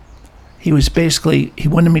 And he was basically, he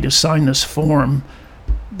wanted me to sign this form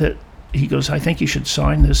that he goes, I think you should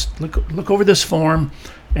sign this. Look over this form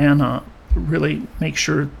and really make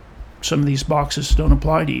sure some of these boxes don't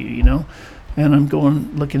apply to you, And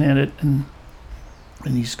I'm looking at it, and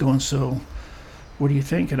And he's going, so what do you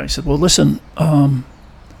think? And I said, well, listen, I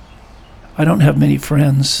don't have many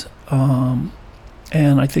friends. And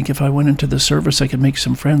I think if I went into the service, I could make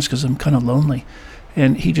some friends because I'm kind of lonely.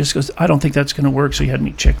 And he just goes, I don't think that's going to work. So he had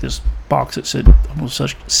me check this box that said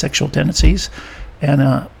homosexual tendencies.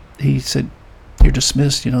 And he said, you're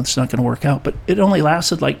dismissed, it's not going to work out. But it only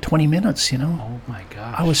lasted like 20 minutes, Oh my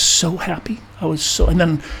gosh. I was so happy. And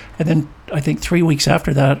then I think 4 weeks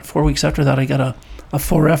after that, I got a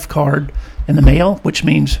 4F card in the mail, which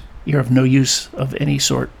means you're of no use of any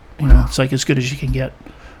sort. It's like as good as you can get,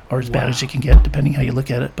 or as bad as you can get, depending how you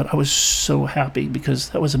look at it. But I was so happy because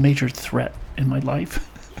that was a major threat in my life.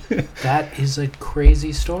 That is a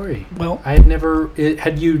crazy story. Well, I had never.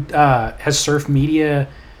 Has Surf Media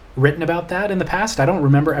written about that in the past? I don't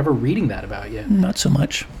remember ever reading that about you. not so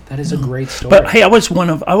much. That is a great story. But hey, I was one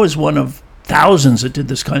of thousands that did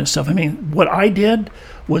this kind of stuff. I mean, what I did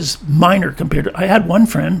was minor compared to. I had one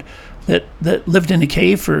friend that lived in a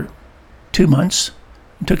cave for 2 months.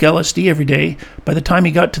 Took LSD every day. By the time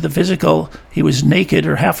he got to the physical, he was naked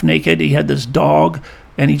or half naked. He had this dog,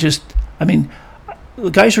 and the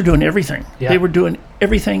guys were doing everything. Yeah. They were doing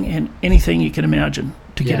everything and anything you can imagine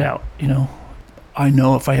to get out. I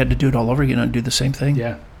know if I had to do it all over again, I'd do the same thing.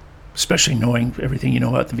 Yeah. Especially knowing everything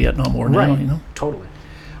about the Vietnam War now. Totally.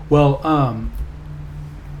 Well,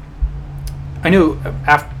 I knew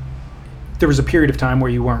there was a period of time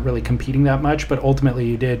where you weren't really competing that much, but ultimately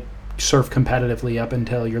you did surf competitively up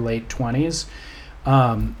until your late 20s.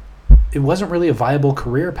 It wasn't really a viable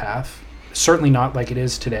career path, certainly not like it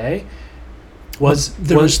is today.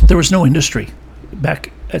 There was no industry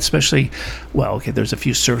back, especially, there's a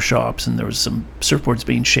few surf shops and there was some surfboards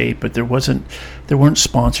being shaped, but there weren't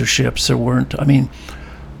sponsorships.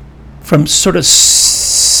 From sort of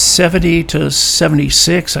 70 to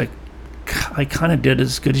 76, I kind of did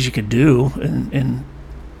as good as you could do in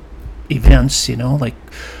events,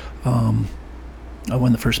 I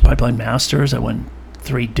won the first Pipeline Masters. I won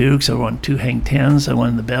 3 Dukes. I won 2 Hang 10s. I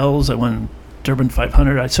won the Bells. I won Durban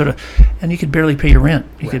 500. And you could barely pay your rent.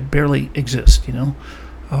 You could barely exist,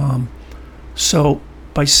 So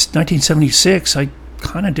by 1976, I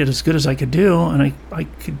kind of did as good as I could do, and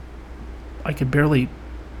I could barely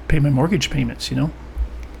pay my mortgage payments,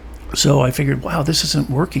 So I figured, wow, this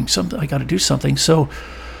isn't working. I got to do something. So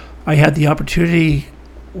I had the opportunity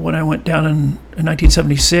when I went down in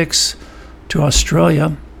 1976 to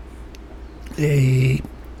Australia. There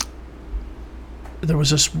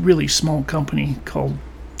was this really small company called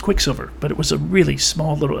Quicksilver, but it was a really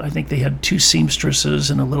small little, I think they had 2 seamstresses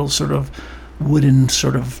and a little sort of wooden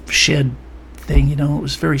sort of shed thing, It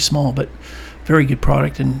was very small, but very good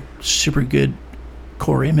product and super good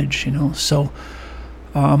core image, So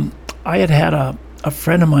I had a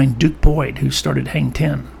friend of mine, Duke Boyd, who started Hang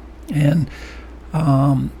 10, and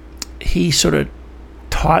he sort of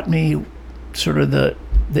taught me sort of the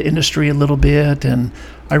industry a little bit, and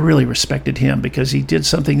I really respected him because he did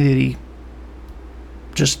something that he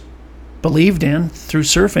just believed in through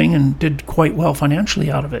surfing and did quite well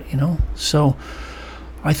financially out of it, So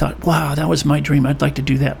I thought, wow, that was my dream. I'd like to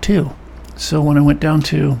do that too. So when I went down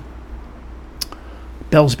to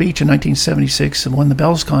Bells Beach in 1976 and won the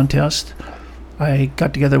Bells contest, I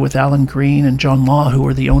got together with Alan Green and John Law, who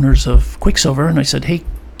were the owners of Quicksilver, and I said, hey,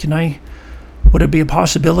 would it be a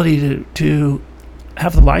possibility to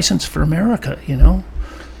have the license for America, So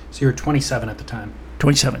you were 27 at the time.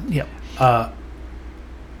 27, yeah.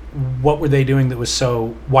 What were they doing that was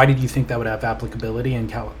why did you think that would have applicability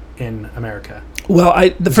in America? Well,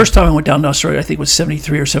 the first time I went down to Australia, I think it was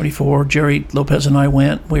 73 or 74, Jerry Lopez and I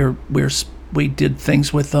went. We did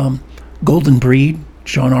things with Golden Breed,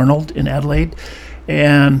 John Arnold in Adelaide.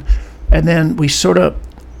 And then we sort of,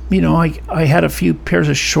 I had a few pairs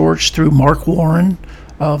of shorts through Mark Warren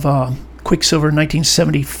of Quicksilver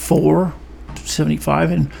 1974,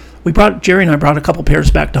 75. And Jerry and I brought a couple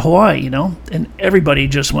pairs back to Hawaii, and everybody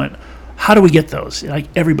just went, how do we get those? Like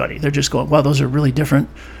everybody, they're just going, wow, those are really different.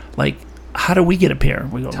 Like, how do we get a pair?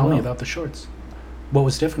 We go, Tell me about the shorts. What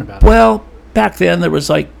was different about it? Well, back then there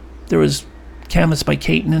was Canvas by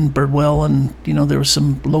Caton and Birdwell, and there was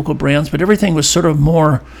some local brands, but everything was sort of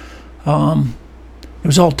more. It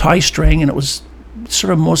was all tie string, and it was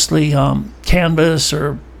sort of mostly canvas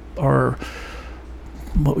or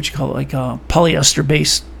what would you call it, polyester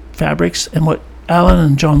based fabrics. And what Alan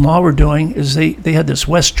and John Law were doing is they had this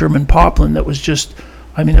West German poplin that was just,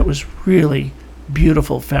 it was really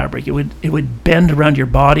beautiful fabric. It would bend around your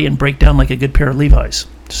body and break down like a good pair of Levi's.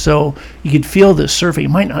 So you could feel the surfing. It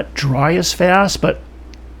might not dry as fast, but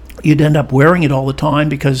you'd end up wearing it all the time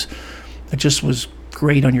because it just was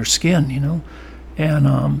great on your skin,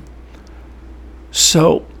 And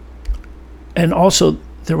So, and also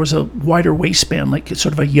there was a wider waistband, like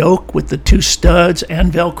sort of a yoke with the 2 studs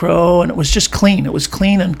and Velcro, and it was just clean. It was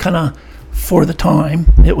clean and kind of for the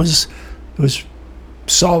time. It was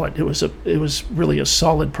solid. It was really a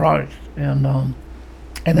solid product, and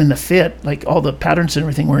then the fit, like all the patterns and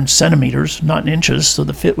everything were in centimeters, not in inches, so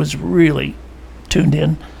the fit was really tuned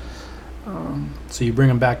in. So you bring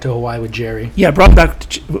them back to Hawaii with Jerry. Yeah, I brought them back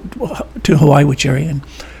to Hawaii with Jerry,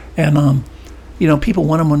 and people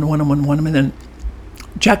want them, and then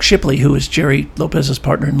Jack Shipley, who is Jerry Lopez's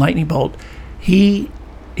partner in Lightning Bolt, he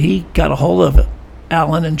got a hold of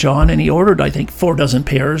Alan and John, and he ordered, I think, 4 dozen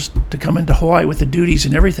pairs to come into Hawaii with the duties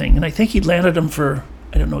and everything. And I think he landed them for,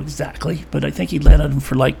 I don't know exactly, but I think he landed them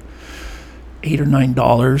for like $8 or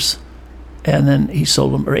 $9. And then he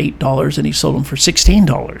sold them, or $8, and he sold them for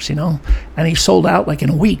 $16, And he sold out like in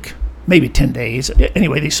a week, maybe 10 days.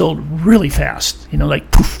 Anyway, they sold really fast,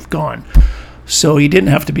 like poof, gone. So he didn't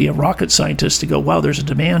have to be a rocket scientist to go, wow, there's a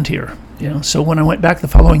demand here. So when I went back the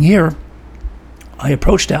following year, I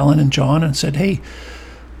approached Alan and John and said, hey,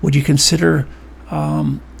 would you consider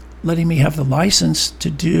letting me have the license to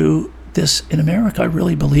do this in America? I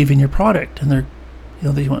really believe in your product. And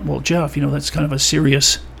they went, well, Jeff, that's kind of a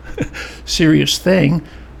serious thing.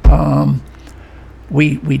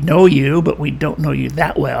 We know you, but we don't know you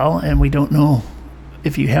that well, and we don't know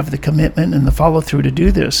if you have the commitment and the follow-through to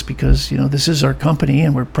do this, because this is our company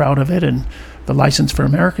and we're proud of it, and the license for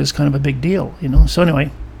America is kind of a big deal. So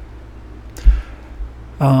anyway,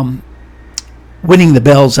 winning the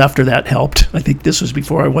bells after that helped. I think this was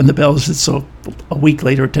before I won the bells, and so a week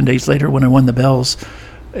later, 10 days later, when I won the bells,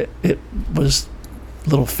 it was a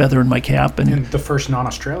little feather in my cap. And the first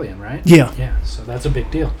non-Australian, right? Yeah. Yeah, so that's a big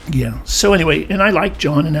deal. Yeah. So anyway, and I liked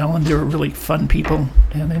John and Alan. They were really fun people.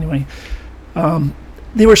 And anyway,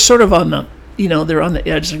 they were sort of on the, they're on the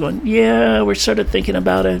edge. They're going, yeah, we're sort of thinking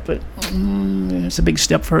about it, but it's a big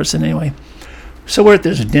step for us. And anyway, so we're at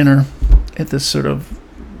this dinner at this sort of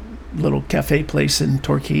little cafe place in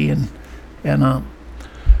Torquay, and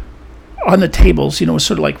on the tables, it was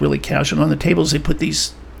sort of like really casual. On the tables, they put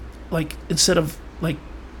these, like, instead of like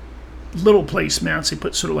little placemats, they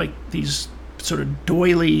put sort of like these sort of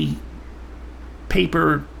doily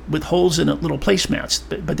paper with holes in it, little placemats,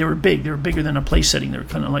 but they were big. They were bigger than a place setting. They were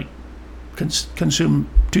kind of like consume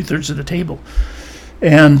 2/3 of the table,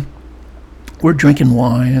 and we're drinking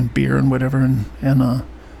wine and beer and whatever, and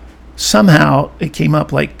somehow it came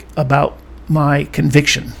up like about my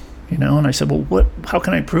conviction, and I said, well, how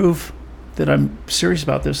can I prove that I'm serious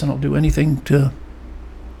about this, and I'll do anything to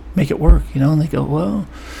make it work, and they go, well,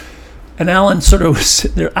 and Alan sort of was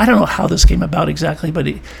sitting there. I don't know how this came about exactly, but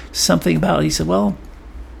he said, well,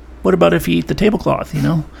 what about if you eat the tablecloth,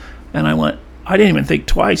 and I didn't even think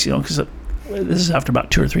twice, because this is after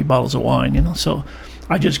about 2 or 3 bottles of wine, so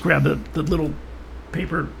I just grabbed the little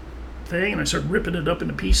paper thing and I started ripping it up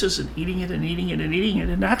into pieces and eating it, and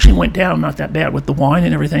it actually went down not that bad with the wine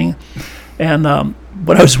and everything. And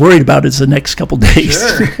what I was worried about is the next couple days.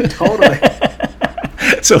 Sure, totally.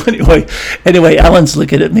 So anyway, Alan's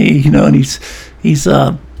looking at me, and he's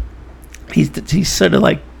sort of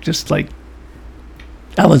like, just like,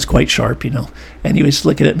 Alan's quite sharp, and he was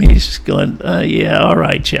looking at me. He's just going, yeah, all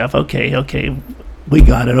right, Jeff, okay, we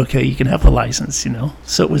got it. Okay, you can have the license,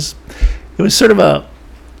 So it was sort of a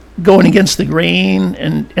going against the grain,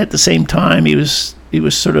 and at the same time, he was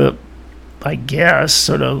sort of, I guess,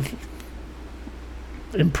 sort of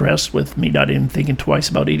impressed with me not even thinking twice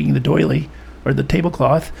about eating the doily or the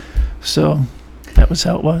tablecloth. So that was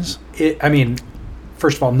how it was.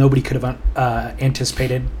 First of all, nobody could have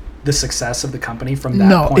anticipated the success of the company from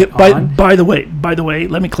that point on. By the way,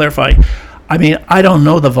 let me clarify. I don't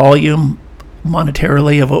know the volume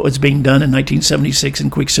monetarily of what was being done in 1976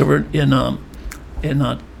 in Quicksilver in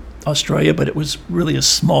Australia, but it was really a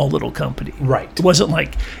small little company. Right. It wasn't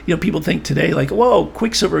like, people think today, like, whoa,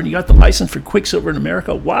 Quicksilver, and you got the license for Quicksilver in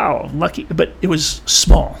America. Wow, lucky. But it was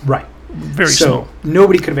small. Right. Very small. So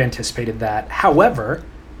nobody could have anticipated that. However,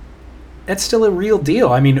 that's still a real deal.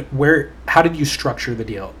 How did you structure the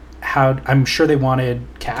deal? I'm sure they wanted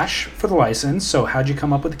cash for the license. So how'd you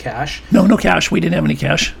come up with the cash? No cash. We didn't have any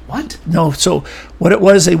cash. What? No. So what it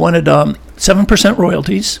was, they wanted 7%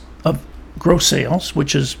 royalties of gross sales,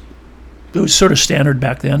 which is, it was sort of standard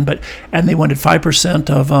back then, and they wanted 5%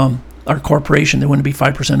 of our corporation. They wanted to be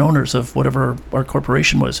 5% owners of whatever our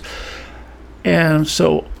corporation was. And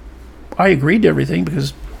so I agreed to everything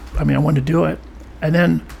because, I wanted to do it. And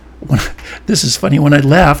then, this is funny, when I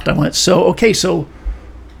left, I went, so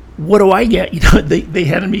what do I get? They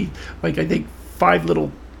handed me, like, I think 5 little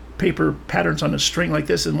paper patterns on a string like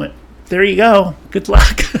this and went, there you go, good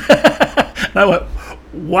luck. And I went,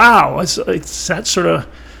 wow, it's that sort of,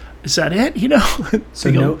 is that it? You know?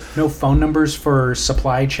 So no phone numbers for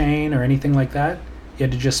supply chain or anything like that? You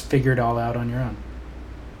had to just figure it all out on your own.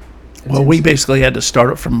 Well, we basically had to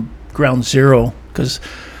start it from ground zero because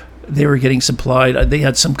they were getting supplied. They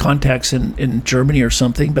had some contacts in Germany or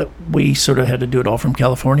something, but we sort of had to do it all from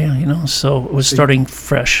California, you know? So it was starting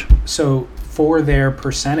fresh. So for their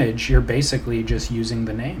percentage, you're basically just using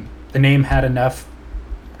the name. The name had enough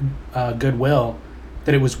goodwill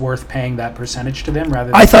that it was worth paying that percentage to them rather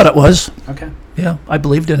than... I thought it was. Okay. Yeah, I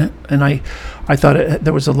believed in it. And I thought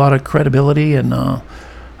there was a lot of credibility and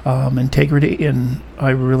integrity, and I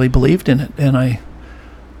really believed in it. And I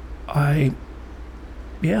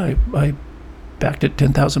backed it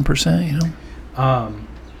 10,000%, you know.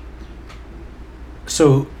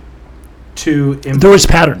 So there was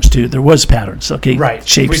patterns too. There was patterns. Okay, right.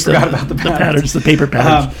 Shapes. We forgot about the patterns. The paper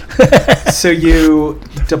patterns. So you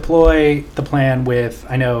deploy the plan with,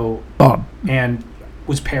 I know, Bob. And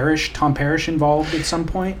was Tom Parrish involved at some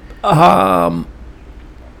point? Tom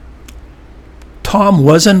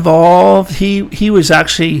was involved. He was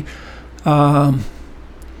actually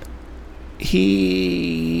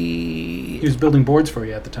he was building boards for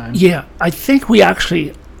you at the time. Yeah, I think we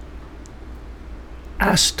actually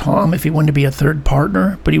asked Tom if he wanted to be a third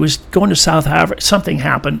partner, but he was going to South Africa. Something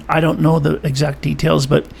happened. I don't know the exact details,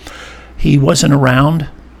 but he wasn't around,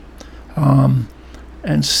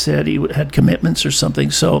 and said he had commitments or something.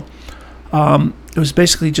 So it was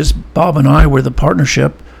basically just Bob and I were the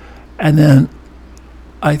partnership, and then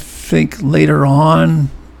I think later on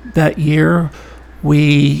that year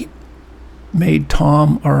we made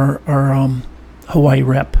Tom our Hawaii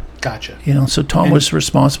rep. Gotcha. You know, so Tom was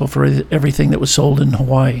responsible for everything that was sold in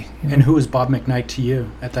Hawaii. You know? And who was Bob McKnight to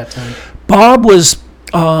you at that time? Bob was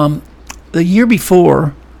the year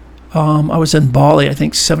before. I was in Bali, I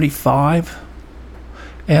think 75,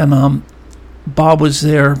 and Bob was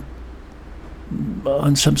there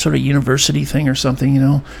on some sort of university thing or something, you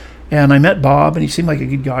know. And I met Bob, and he seemed like a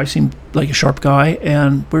good guy, seemed like a sharp guy,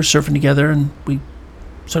 and we were surfing together, and we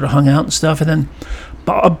sort of hung out and stuff. And then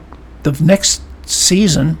Bob, the next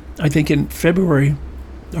season, I think in February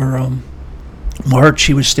or March,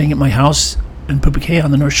 he was staying at my house in Pupukea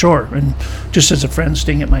on the North Shore, and just as a friend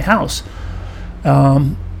staying at my house.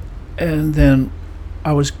 And then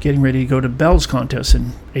I was getting ready to go to Bell's contest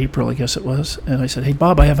in April, I guess it was, and I said, "Hey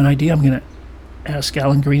Bob, I have an idea. I'm going to ask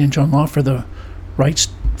Alan Green and John Law for the rights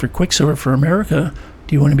for Quicksilver for America.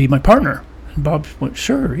 Do you want to be my partner?" And Bob went,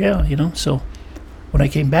 "Sure, yeah," you know. So when I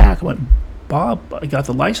came back, I went, "Bob, I got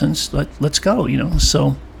the license. Let's go," you know.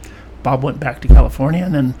 So Bob went back to California,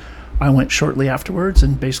 and then I went shortly afterwards,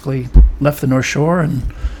 and basically left the North Shore and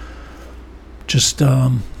just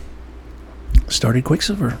started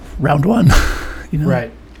Quicksilver round one. You know?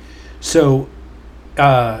 Right. So,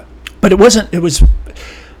 but it wasn't. It was,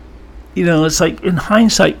 you know, it's like in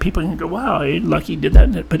hindsight, people can go, "Wow, you're lucky you did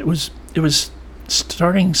that," but it was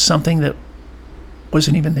starting something that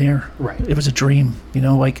wasn't even there. Right. It was a dream, you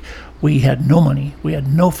know. Like we had no money, we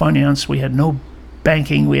had no finance, we had no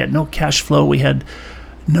banking, we had no cash flow, we had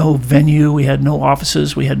no venue, we had no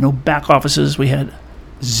offices, we had no back offices, we had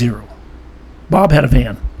zero. Bob had a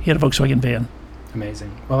van. He had a Volkswagen van.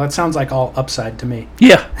 Amazing. Well, that sounds like all upside to me.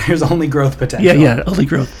 Yeah. There's only growth potential. Yeah, only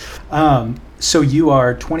growth. So you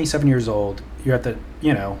are 27 years old. You're at the,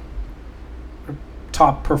 you know,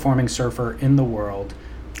 top performing surfer in the world.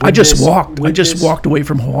 I just walked away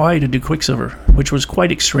from Hawaii to do Quicksilver, which was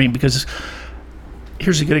quite extreme because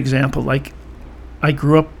here's a good example. Like I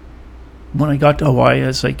grew up when I got to Hawaii,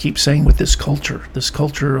 as I keep saying, with this culture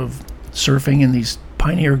of surfing and these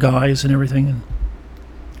pioneer guys and everything.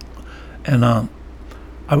 And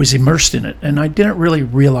I was immersed in it, and I didn't really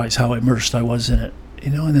realize how immersed I was in it,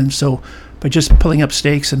 you know. And then so by just pulling up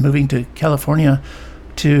stakes and moving to California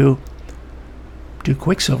to do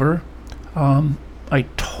Quicksilver, I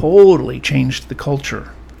totally changed the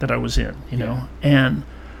culture that I was in, you know, and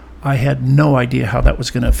I had no idea how that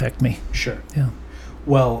was going to affect me. Sure. Yeah.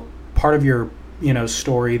 Well, part of your, you know,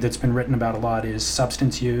 story that's been written about a lot is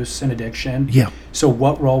substance use and addiction. Yeah. So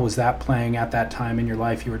what role was that playing at that time in your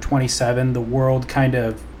life? You were 27, the world kind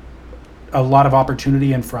of, a lot of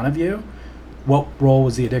opportunity in front of you. What role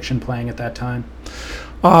was the addiction playing at that time?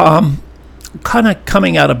 Kind of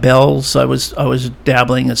coming out of Bell's, I was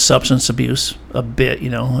dabbling in substance abuse a bit, you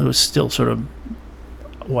know. It was still sort of,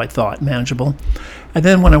 I thought, manageable. And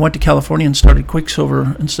then when I went to California and started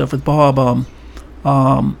Quicksilver and stuff with Bob,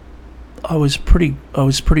 I was clean,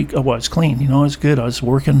 you know. I was good. I was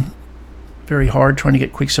working very hard trying to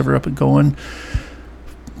get Quicksilver up and going.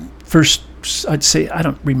 First, I'd say, I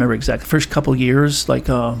don't remember exactly, first couple years, like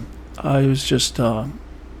I I was just,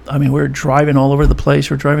 we were driving all over the place.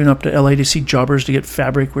 We were driving up to LA to see jobbers to get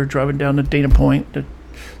fabric. We were driving down to Dana Point to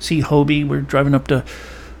see Hobie. We were driving up to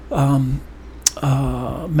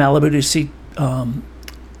Malibu to see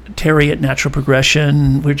Terry at Natural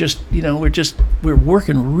Progression. We're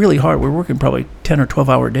working really hard. We're working probably 10 or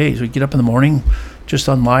 12-hour days. We'd get up in the morning just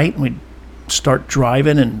on light, and we'd start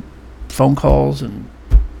driving and phone calls and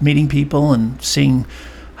meeting people and seeing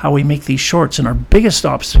how we make these shorts. And our biggest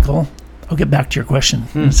obstacle, I'll get back to your question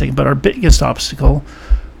in a second, but our biggest obstacle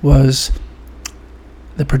was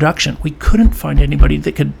the production. We couldn't find anybody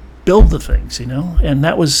that could build the things, and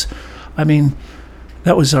that was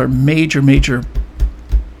our major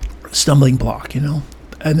stumbling block, And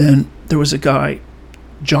then there was a guy,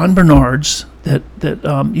 John Bernards, that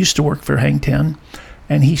used to work for Hang Ten,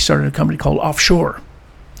 and he started a company called Offshore.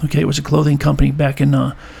 Okay, it was a clothing company back in,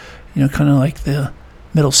 kind of like the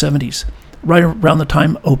middle 70s, right around the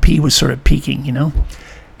time OP was sort of peaking,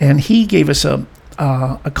 And he gave us a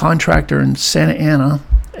contractor in Santa Ana,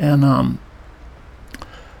 and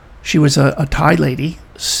she was a Thai lady,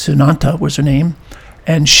 Sunanta was her name,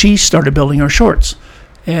 and she started building our shorts.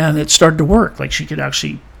 And it started to work. Like, she could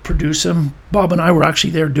actually produce them. Bob and I were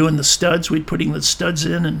actually there doing the studs. We'd putting the studs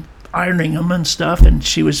in and ironing them and stuff, and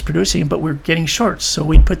she was producing them, but we're getting shorts. So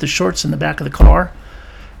we'd put the shorts in the back of the car,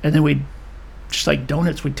 and then we'd, just like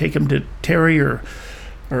donuts, we'd take them to Terry or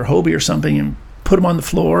Hobie or something and put them on the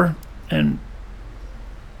floor, and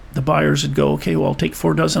the buyers would go, okay, well, I'll take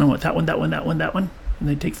 4 dozen. I want that one, that one, that one, that one. And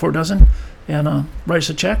they'd take 4 dozen and write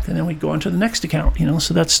us a check, and then we'd go on to the next account,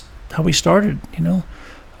 So that's how we started,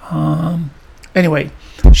 Anyway,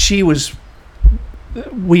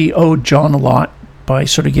 we owed John a lot by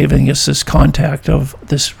sort of giving us this contact of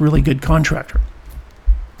this really good contractor.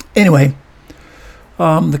 Anyway,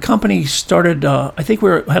 the company started, I think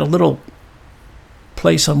had a little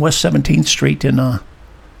place on West 17th Street in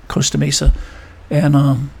Costa Mesa, and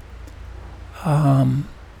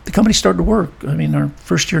the company started to work. Our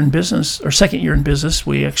first year in business, or second year in business,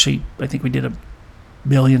 I think we did $1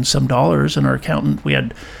 million some, and our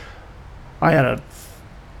accountant, I had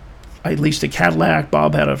I leased a Cadillac,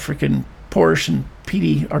 Bob had a freaking Porsche, and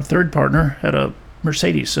Petey, our third partner, had a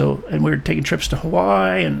Mercedes. And we were taking trips to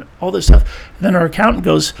Hawaii and all this stuff. And then our accountant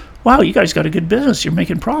goes, wow, you guys got a good business. You're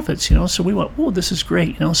making profits, So we went, oh, this is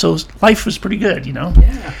great, So life was pretty good,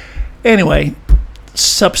 Yeah. Anyway,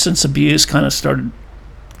 substance abuse kind of started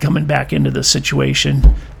coming back into the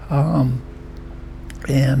situation. I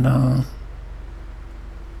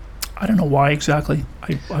don't know why exactly.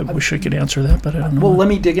 I wish I could answer that, but I don't know. Well, let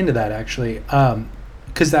me dig into that, actually,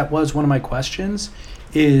 because that was one of my questions,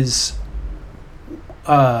 is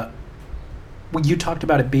when you talked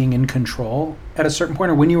about it being in control at a certain point,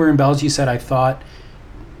 or when you were in Bell's, you said, I thought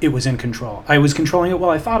it was in control. I was controlling it. Well,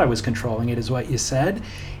 I thought I was controlling it, is what you said.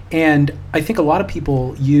 And I think a lot of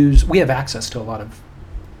people we have access to a lot of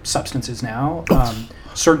substances now.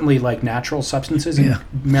 Certainly like natural substances, and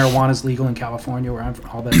marijuana is legal in California, where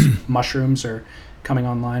all the mushrooms are coming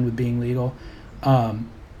online with being legal.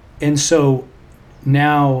 And so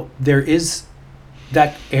now there is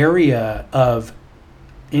that area of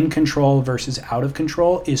in control versus out of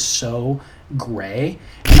control is so gray.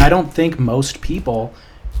 And I don't think most people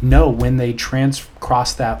know when they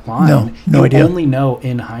cross that line. No idea. You only know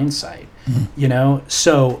in hindsight,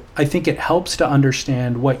 So I think it helps to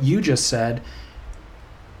understand what you just said.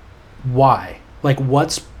 Why? Like,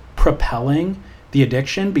 what's propelling the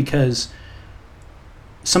addiction? Because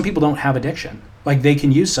some people don't have addiction. Like, they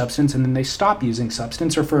can use substance and then they stop using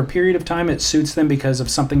substance, or for a period of time it suits them because of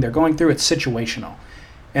something they're going through. It's situational.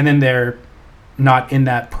 And then they're not in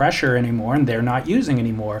that pressure anymore and they're not using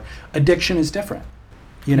anymore. Addiction is different,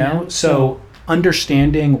 So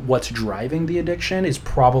understanding what's driving the addiction is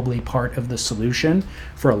probably part of the solution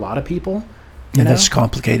for a lot of people. And that's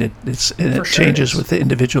complicated. It changes with the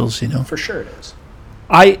individuals, For sure it is.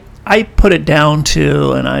 I put it down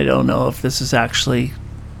to, and I don't know if this is actually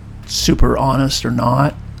super honest or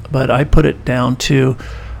not, but I put it down to,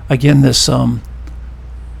 again, this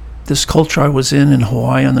culture I was in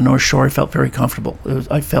Hawaii on the North Shore. I felt very comfortable.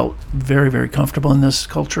 I felt very, very comfortable in this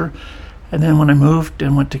culture. And then when I moved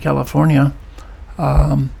and went to California,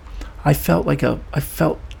 I felt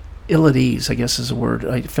ill at ease, I guess is a word.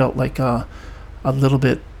 I felt like a little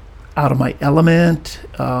bit out of my element.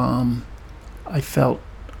 I felt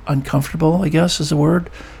uncomfortable, I guess is a word.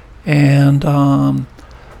 And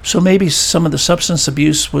so maybe some of the substance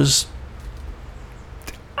abuse was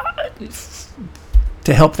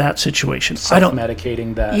to help that situation.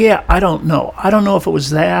 Self-medicating that. Yeah, I don't know. I don't know if it was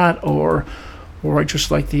that or I just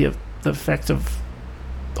like the effect of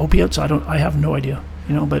opiates. I have no idea,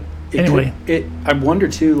 but Anyway. I wonder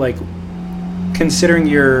too, like, considering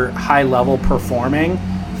your high level performing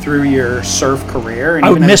through your surf career, and I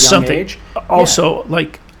would even at a miss young something. age, Also,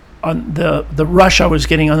 like on the rush I was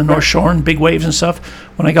getting on the North Shore and big waves and stuff,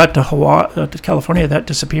 when I got to Hawaii, to California, that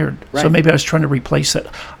disappeared. So Right. maybe I was trying to replace it.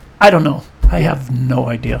 I don't know. I have no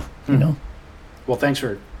idea. You know. well, thanks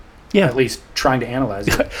for Yeah. at least trying to analyze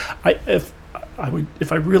it.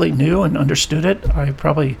 If I really knew and understood it, I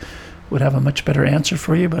probably would have a much better answer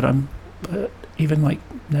for you. But even like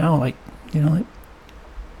now, like, you know, like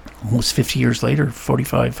almost 50 years later,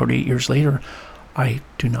 45, 48 years later, I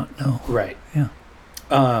do not know. Right. Yeah.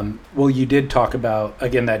 Well, you did talk about,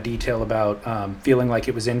 again, that detail about feeling like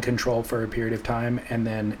it was in control for a period of time and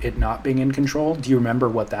then it not being in control. Do you remember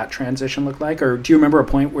what that transition looked like? Or do you remember a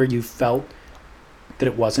point where you felt that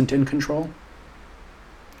it wasn't in control?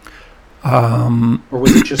 Or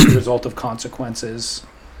was it just a result of consequences?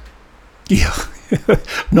 Yeah.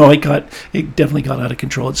 No, it definitely got out of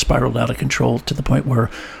control. It spiraled out of control to the point where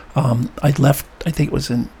I left, I think it was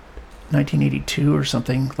in 1982 or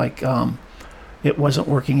something, like it wasn't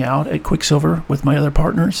working out at Quicksilver with my other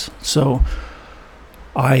partners. So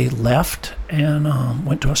I left and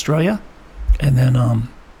went to Australia. And then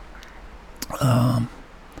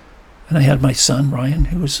and I had my son, Ryan,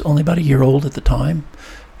 who was only about a year old at the time.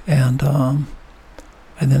 And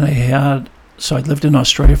then so I lived in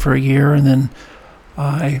Australia for a year, and then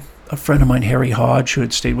a friend of mine, Harry Hodge, who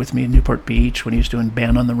had stayed with me in Newport Beach when he was doing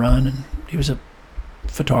Band on the Run, and he was a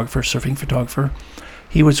photographer, surfing photographer.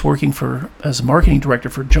 He was working as a marketing director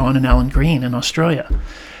for John and Alan Green in Australia.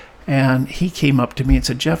 And he came up to me and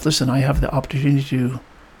said, Jeff, listen, I have the opportunity to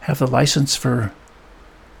have the license for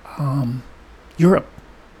Europe,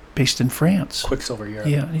 based in France. Quicksilver Europe.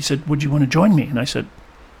 Yeah, and he said, would you want to join me? And I said,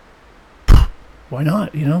 why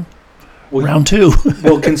not, you know? Well, Round two.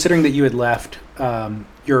 Well, considering that you had left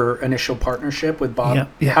your initial partnership with Bob,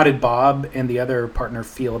 Yeah. how did Bob and the other partner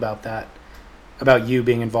feel about that? About you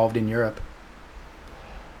being involved in Europe?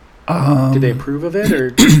 Did they approve of it,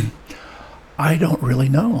 or I don't really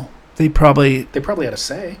know. They probably had a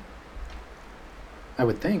say? I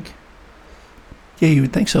would think. Yeah, you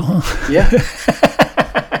would think so, huh? Yeah.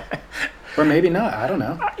 Or maybe not. I don't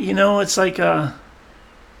know. You know, it's like I'm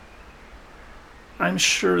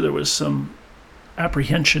sure there was some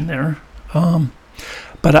apprehension there.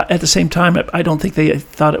 But at the same time, I don't think they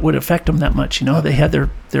thought it would affect them that much. You know, they had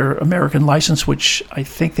their American license, which I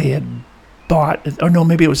think they had bought. Or no,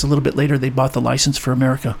 maybe it was a little bit later. They bought the license for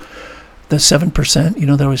America. The 7%, you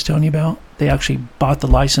know, that I was telling you about. They actually bought the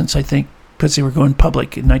license, I think, because they were going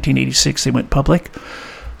public. In 1986, they went public.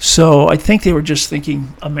 So I think they were just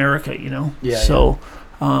thinking America, you know. Yeah. So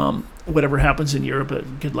whatever happens in Europe,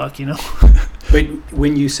 good luck, you know. But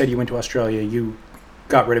when you said you went to Australia, you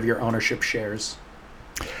got rid of your ownership shares.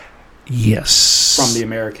 Yes. From the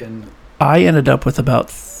American. I ended up with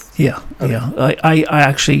about, Okay. I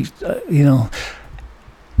actually, you know,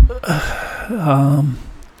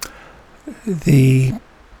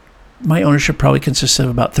 my ownership probably consists of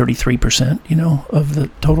about 33%, you know, of the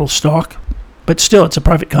total stock. But still, it's a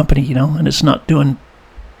private company, you know, and it's not doing $1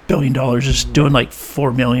 billion. It's doing like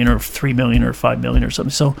 4 million or 3 million or 5 million or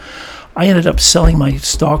something. So I ended up selling my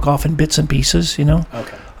stock off in bits and pieces, you know.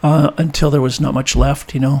 Okay. Until there was not much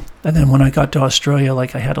left, you know. And then when I got to Australia,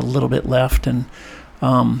 like I had a little bit left, and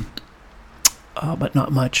but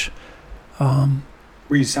not much.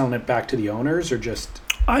 Were you selling it back to the owners or just?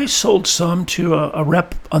 I sold some to a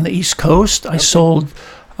rep on the East Coast. I sold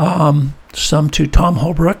some to Tom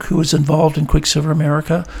Holbrook, who was involved in Quicksilver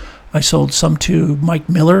America. I sold some to Mike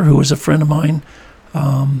Miller, who was a friend of mine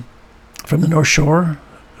from the North Shore.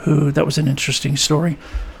 That was an interesting story,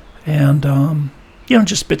 and you know,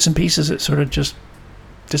 just bits and pieces. It sort of just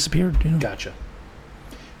disappeared. You know. Gotcha.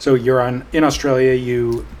 So you're in Australia.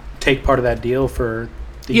 You take part of that deal for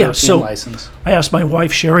the European license. I asked my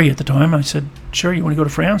wife Sherry at the time. I said, "Sherry, you want to go to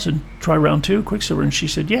France and try round 2 Quicksilver?" And she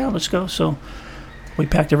said, "Yeah, let's go." So we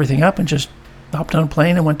packed everything up and just hopped on a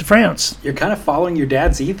plane and went to France. You're kind of following your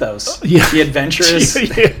dad's ethos. Yeah. The adventurous.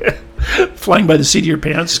 Yeah. Flying by the seat of your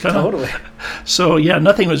pants, kind of. Totally. So yeah,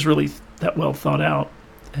 nothing was really that well thought out.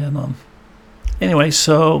 And anyway,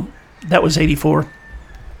 so that was 84.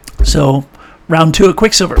 So round 2 at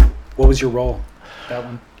Quicksilver. What was your role? That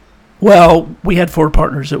one. Well, we had 4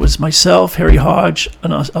 partners. It was myself, Harry Hodge,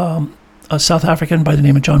 a South African by the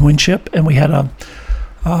name of John Winship, and we had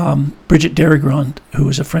Bridget Derrigrand, who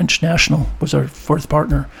was a French national, was our 4th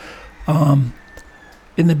partner.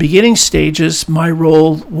 In the beginning stages, my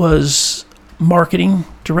role was marketing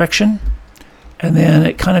direction, and then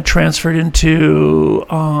it kind of transferred into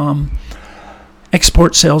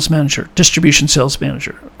export sales manager, distribution sales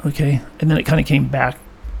manager. Okay, and then it kind of came back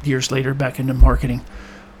years later back into marketing.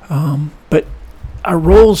 But our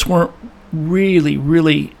roles weren't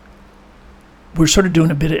really. We're sort of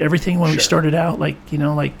doing a bit of everything when we started out. Like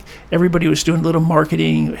everybody was doing a little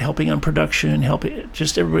marketing, helping on production,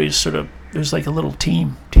 just everybody's sort of, it was like a little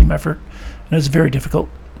team effort. And it was very difficult,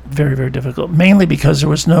 very, very difficult, mainly because there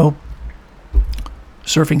was no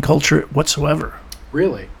surfing culture whatsoever.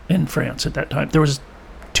 Really? In France at that time. There was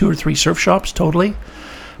 2 or 3 surf shops totally.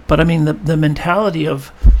 But I mean, the mentality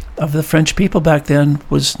of the French people back then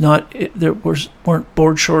was not, weren't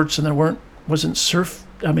board shorts and wasn't surf.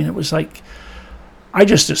 I mean, it was like, I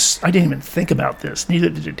didn't even think about this. Neither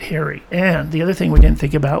did Harry. And the other thing we didn't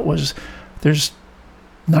think about was there's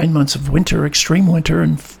 9 months of winter, extreme winter,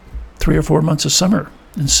 and 3 or 4 months of summer.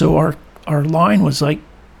 And so our line was like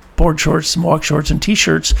board shorts and walk shorts and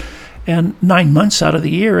T-shirts. And 9 months out of the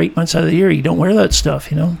year, 8 months out of the year, you don't wear that stuff,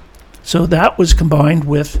 So that was combined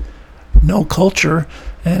with no culture,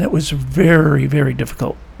 and it was very, very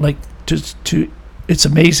difficult. Like it's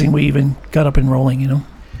amazing we even got up and rolling,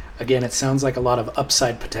 Again, it sounds like a lot of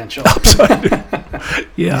upside potential.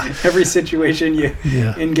 Yeah. Every situation you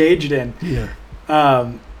engaged in. Yeah.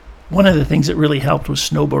 One of the things that really helped was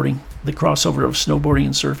snowboarding. The crossover of snowboarding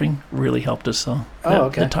and surfing really helped us, though.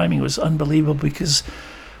 Okay. The timing was unbelievable because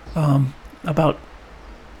we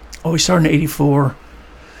started in 84.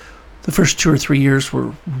 The first 2 or 3 years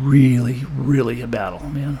were really, really a battle,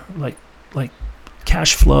 man. Like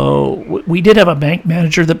cash flow. We did have a bank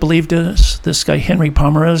manager that believed in us, this guy Henry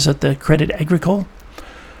Pomeroz at the Credit Agricole.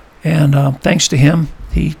 And thanks to him,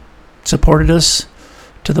 he supported us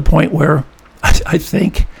to the point where I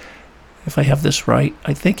think, if I have this right,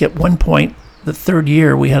 I think at one point, the third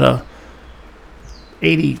year, we had a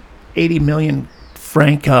 80 million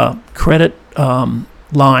franc credit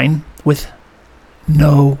line with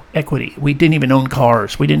no equity. We didn't even own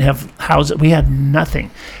cars. We didn't have houses. We had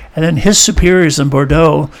nothing. And then his superiors in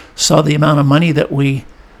Bordeaux saw the amount of money that we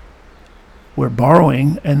were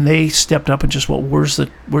borrowing, and they stepped up and just, where's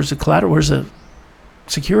the collateral? Where's the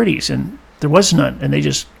securities? And there was none. And they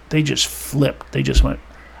just flipped. They just went,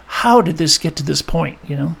 how did this get to this point?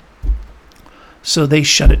 So they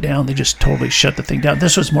shut it down. They just totally shut the thing down.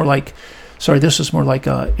 This was more like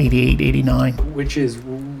 88, 89. Which is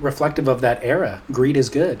reflective of that era. Greed is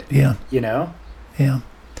good. Yeah. Yeah.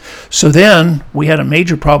 So then we had a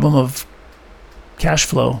major problem of cash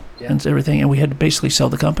flow and everything, and we had to basically sell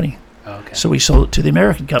the company. Oh, okay. So we sold it to the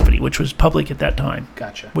American company, which was public at that time.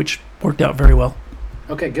 Gotcha. Which worked out very well.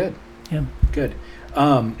 Okay, good. Yeah. Good.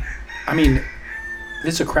 I mean,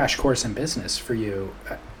 this is a crash course in business for you.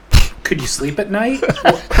 Could you sleep at night?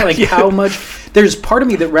 How much? There's part of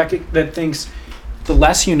me that thinks the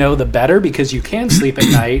less you know, the better, because you can sleep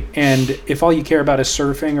at night, and if all you care about is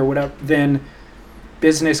surfing or whatever, then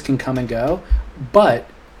business can come and go. But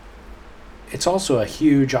it's also a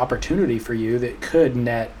huge opportunity for you that could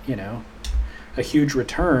net, a huge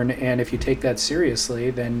return. And if you take that seriously,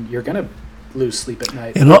 then you're going to lose sleep at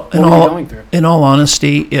night. What were you going through? In all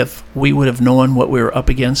honesty, if we would have known what we were up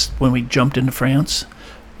against when we jumped into France,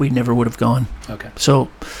 we never would have gone. Okay. So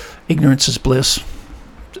ignorance is bliss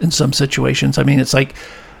in some situations. I mean, it's like,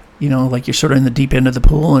 like you're sort of in the deep end of the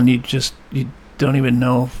pool and you don't even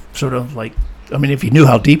know if you knew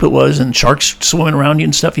how deep it was and sharks swimming around you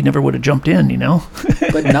and stuff, you never would have jumped in,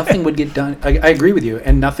 But nothing would get done. I agree with you.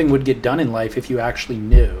 And nothing would get done in life if you actually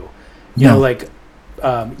knew. You want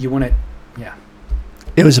to, yeah.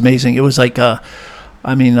 It was amazing. It was like, the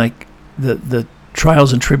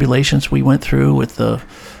trials and tribulations we went through with the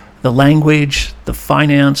language, the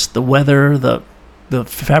finance, the weather, the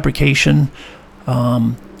fabrication,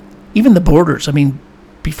 even the borders. I mean,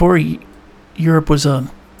 before Europe was a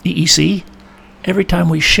EEC, every time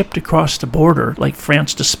we shipped across the border, like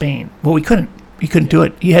France to Spain, we couldn't. You couldn't do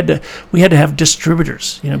it. We had to have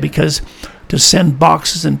distributors, because to send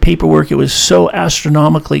boxes and paperwork, it was so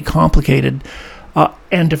astronomically complicated,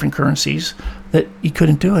 and different currencies that you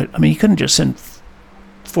couldn't do it. I mean, you couldn't just send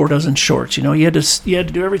 4 dozen shorts. You had to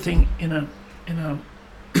do everything in a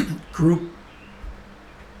group.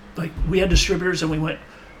 Like, we had distributors, and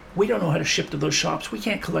we don't know how to ship to those shops. We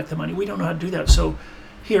can't collect the money. We don't know how to do that. So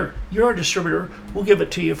here, you're our distributor. We'll give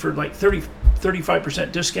it to you for like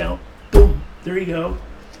 35% discount. Boom, there you go.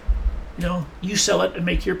 You sell it and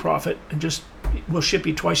make your profit, and we'll ship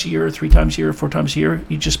you twice a year, 3 times a year, 4 times a year.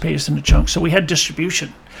 You just pay us in a chunk. So we had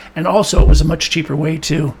distribution, and also it was a much cheaper way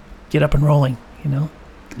to get up and rolling.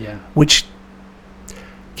 Yeah. Which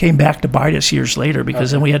came back to bite us years later because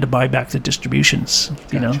then we had to buy back the distributions,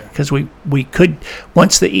 you know, because we could,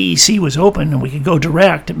 once the EEC was open and we could go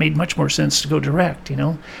direct, it made much more sense to go direct, you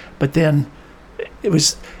know. But then it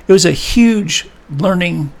was a huge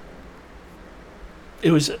learning. It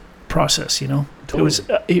was a process, you know. Totally.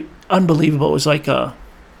 It was unbelievable. It was like it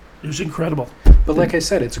was incredible. But like I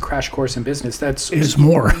said, it's a crash course in business. It's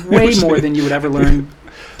more. Way more than you would ever learn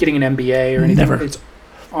getting an MBA or anything. Never. It's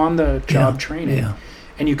on-the-job training. Yeah.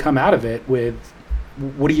 And you come out of it with,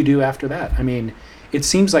 what do you do after that? I mean, it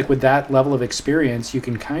seems like with that level of experience, you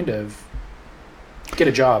can kind of get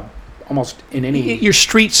a job almost in any... Your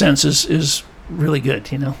street sense is really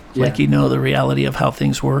good, you know? Yeah. Like, you know the reality of how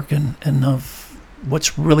things work and of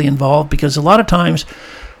what's really involved. Because a lot of times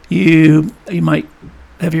you might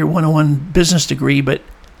have your 101 business degree, but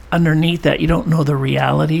underneath that, you don't know the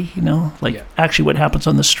reality, you know, like actually what happens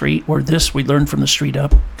on the street. Where this, we learned from the street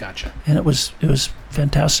up. Gotcha. And it was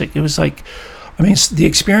fantastic. It was like, I mean, the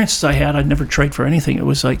experiences I had, I'd never trade for anything. It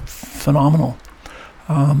was like phenomenal.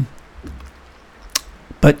 But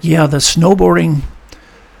yeah, the snowboarding,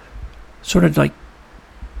 sort of like,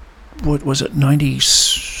 what was it,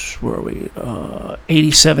 90s, where are we,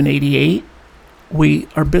 87, 88,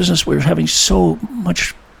 our business, we were having so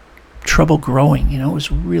much trouble growing, you know, it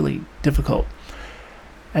was really difficult.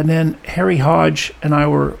 And then Harry Hodge and I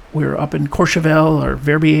we were up in Courchevel or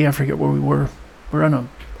Verbier, I forget where we were. We're on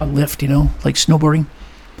a lift, you know, like snowboarding.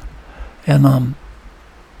 And,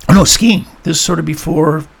 skiing. This is sort of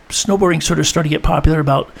before snowboarding sort of started to get popular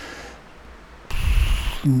about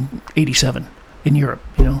 87 in Europe,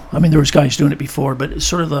 you know. I mean, there was guys doing it before, but it's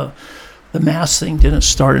sort of the mass thing didn't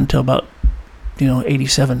start until about,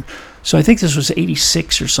 87. So I think this was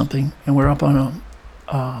 86 or something, and we're up on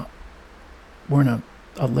we're in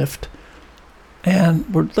a lift,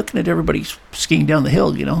 and we're looking at everybody skiing down the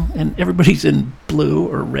hill, you know, and everybody's in blue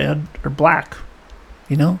or red or black,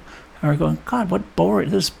 you know, and we're going, God, what boring,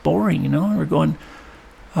 this is boring, you know, and we're going,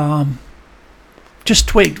 just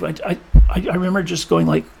twigged. I remember just going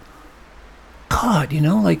like, God, you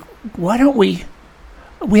know, like, why don't we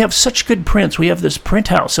have such good prints. We have this print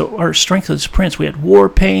house. So our strength is prints. We had War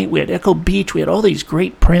Paint. We had Echo Beach. We had all these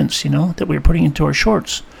great prints, you know, that we were putting into our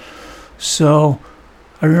shorts. So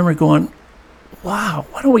I remember going, wow,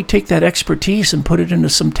 why don't we take that expertise and put it into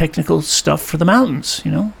some technical stuff for the mountains,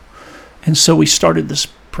 you know? And so we started this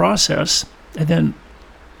process. And then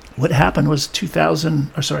what happened was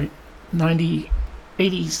 88,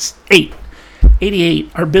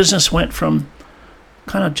 our business went from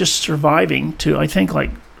kind of just surviving to, I think, like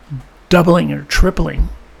doubling or tripling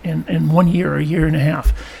in 1 year, a year and a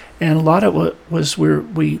half. And a lot of it was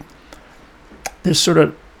this sort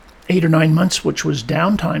of 8 or 9 months, which was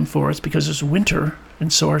downtime for us because it's winter,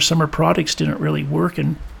 and so our summer products didn't really work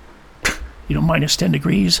in, minus 10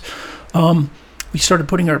 degrees. We started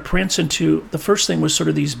putting our prints into, the first thing was sort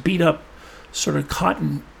of these beat up sort of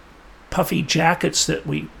cotton puffy jackets that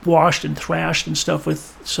we washed and thrashed and stuff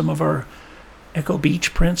with some of our Echo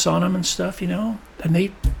Beach prints on them and stuff, you know, and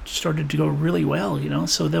they started to go really well, you know.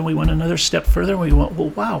 So then we went another step further and we went, well,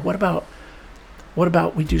 wow, what about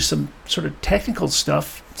we do some sort of technical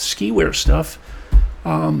stuff, ski wear stuff,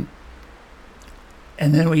 and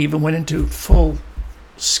then we even went into full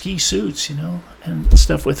ski suits, you know, and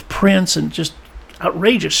stuff with prints and just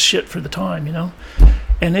outrageous shit for the time, you know,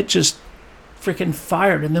 and it just freaking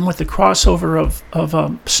fired. And then with the crossover of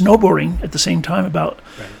snowboarding at the same time, about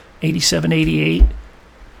 87, 88,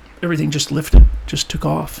 everything just lifted, just took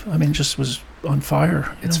off. I mean, just was on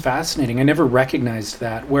fire. It's fascinating. I never recognized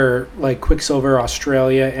that, where like Quicksilver,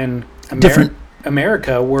 Australia, and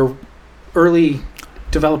America were early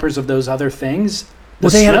developers of those other things.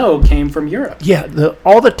 The snow came from Europe. Yeah,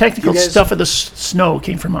 all the technical stuff of the snow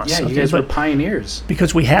came from us. Yeah, you guys were pioneers.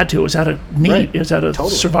 Because we had to. It was out of need. Right. It was out of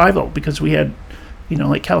survival, because we had,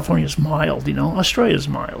 like California's mild, Australia's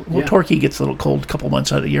mild. Well, Torquay gets a little cold a couple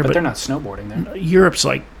months out of the year. But they're not snowboarding there. Europe's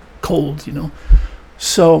like cold,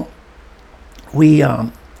 So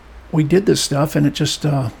we did this stuff, and it just,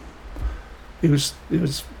 it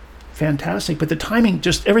was fantastic. But the timing,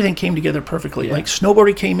 just everything came together perfectly. Yeah. Like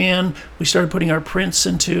snowboarding came in, we started putting our prints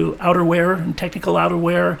into outerwear and technical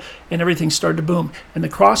outerwear, and everything started to boom. And the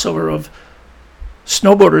crossover of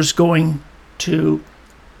snowboarders going to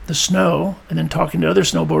the snow and then talking to other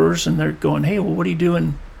snowboarders, and they're going, hey, well, what do you do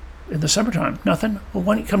in the summertime? Nothing. Well,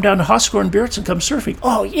 why don't you come down to Hoscore and Beards and come surfing?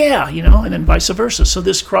 Oh, yeah, and then vice versa. So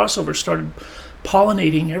this crossover started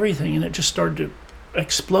pollinating everything, and it just started to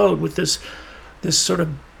explode with this sort of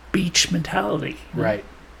beach mentality. Right.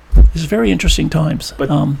 It was very interesting times. But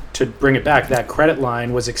to bring it back, that credit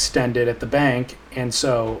line was extended at the bank, and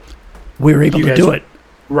so we were able to do it.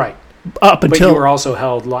 Right. Up But until you were also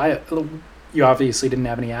held you obviously didn't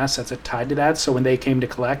have any assets that tied to that. So when they came to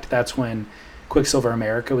collect, that's when Quicksilver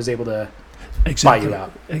America was able to buy you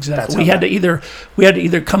out. Exactly. We had to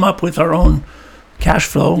either come up with our own cash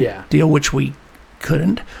flow deal, which we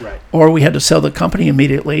couldn't, right, or we had to sell the company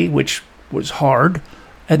immediately, which was hard.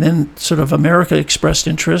 And then sort of America expressed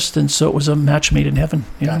interest, and so it was a match made in heaven.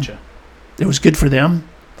 Gotcha. It was good for them.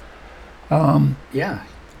 Yeah.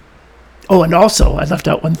 Oh, and also, I left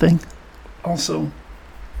out one thing. Also,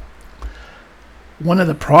 one of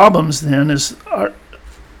the problems then is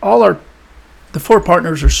the four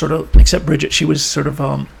partners are sort of, except Bridget, she was sort of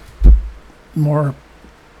more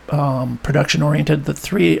production oriented. The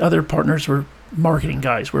three other partners were marketing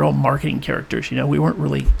guys. We're all marketing characters, we weren't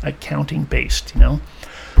really accounting based,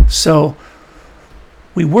 So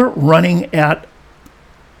we weren't running at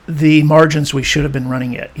the margins we should have been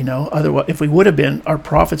running at, Otherwise, if we would have been, our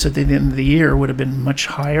profits at the end of the year would have been much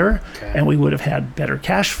higher, and we would have had better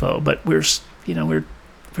cash flow. But we're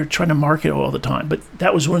trying to market all the time. But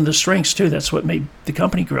that was one of the strengths too. That's what made the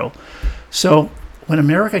company grow. So when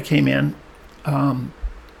America came in, and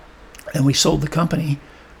we sold the company,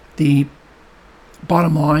 the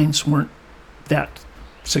bottom lines weren't that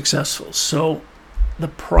successful. So the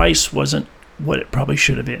price wasn't what it probably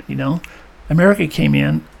should have been, America came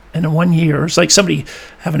in, and in 1 year, it's like somebody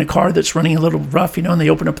having a car that's running a little rough, and they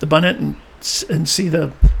open up the bonnet and see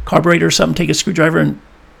the carburetor or something, take a screwdriver and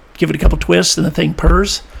give it a couple twists, and the thing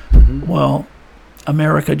purrs. Mm-hmm. Well,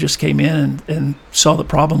 America just came in and saw the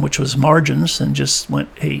problem, which was margins, and just went,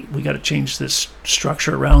 hey, we got to change this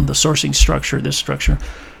structure around, the sourcing structure, this structure.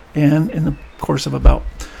 And in the course of about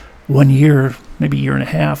 1 year, maybe a year and a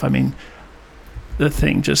half, the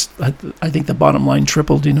thing just, I think the bottom line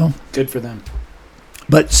tripled, Good for them.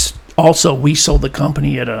 But also, we sold the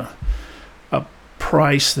company at a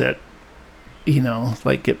price that,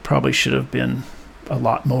 like it probably should have been a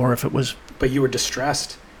lot more if it was. But you were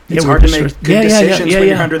distressed. Yeah, It's hard to make good decisions when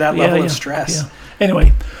you're under that level of stress. Yeah.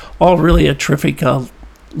 Anyway, all really a terrific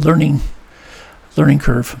learning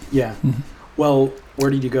curve. Yeah. Mm-hmm. Well,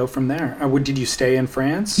 where did you go from there? Did you stay in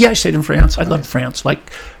France? Yeah, I stayed in France. I loved France.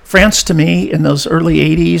 Like, France to me in those early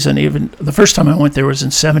 80s, and even the first time I went there was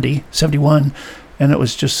in 71, and it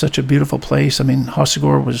was just such a beautiful place.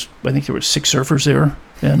 Hossegor was, I think there were 6 surfers there,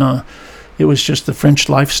 and it was just the French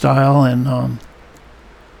lifestyle, and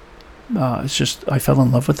it's just, I fell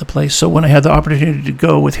in love with the place. So when I had the opportunity to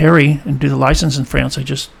go with Harry and do the license in France, I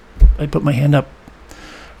put my hand up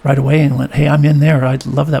right away and went, hey, I'm in there. I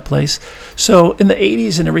love that place. So in the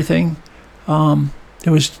 80s and everything, it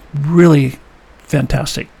was really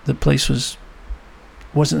fantastic. The place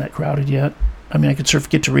wasn't that crowded yet. I could surf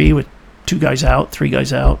Guitaree with 2 guys out, 3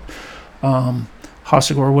 guys out.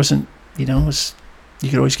 Hossegor wasn't, you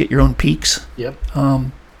could always get your own peaks. Yep.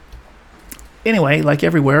 Anyway, like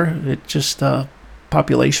everywhere, it just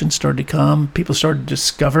population started to come. People started to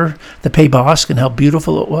discover the Pays Basque and how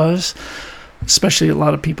beautiful it was. Especially a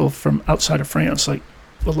lot of people from outside of France, like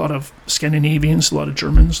a lot of Scandinavians, a lot of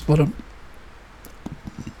Germans, a lot of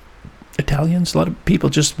Italians, a lot of people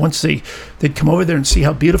just once they'd come over there and see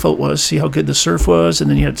how beautiful it was, see how good the surf was,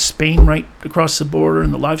 and then you had Spain right across the border,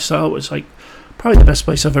 and the lifestyle was like probably the best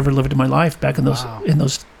place I've ever lived in my life back in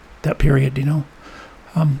that period,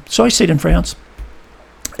 So I stayed in France,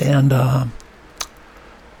 and up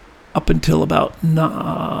until about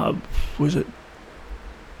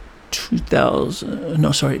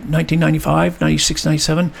 1995, 96,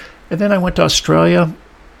 97. And then I went to Australia.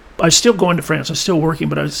 I was still going to France. I was still working,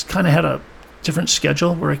 but I was kind of had a different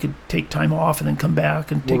schedule where I could take time off and then come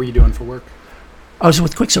back. What were you doing for work? I was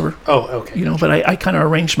with Quicksilver. Oh, okay. But I kind of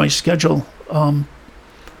arranged my schedule.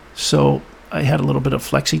 So I had a little bit of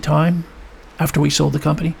flexi time after we sold the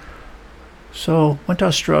company. So went to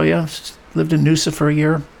Australia, lived in Noosa for a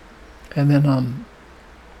year, and then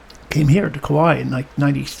came here to Kauai in like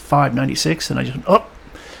 95, 96, and I just went,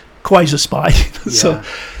 Kauai's a spy. So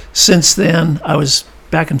since then, I was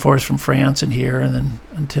back and forth from France and here, and then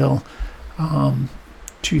until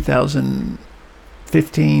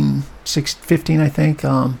 2015, 15, I think,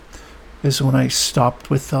 is when I stopped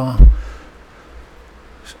with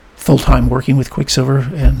full-time working with Quicksilver,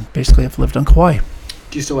 and basically I've lived on Kauai.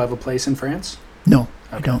 Do you still have a place in France? No,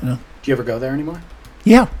 okay. I don't know. Do you ever go there anymore?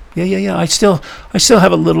 Yeah. I still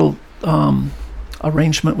have a little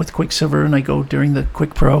arrangement with Quicksilver, and I go during the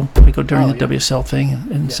Quick Pro. I go during the WSL thing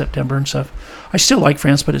in September and stuff. I still like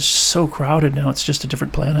France, but it's so crowded now. It's just a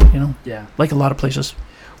different planet, Yeah. Like a lot of places.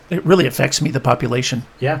 It really affects me, the population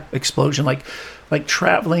explosion. Like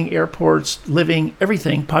traveling, airports, living,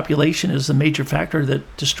 everything. Population is the major factor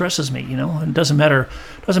that distresses me, And it doesn't matter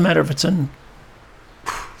if it's in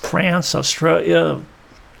France, Australia,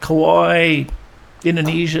 Kauai,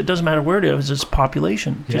 Indonesia. It doesn't matter where it is. It's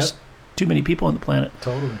population. Yep. Just too many people on the planet.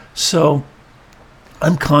 Totally. So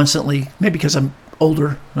I'm constantly, maybe because I'm older,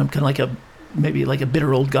 and I'm kind of like maybe like a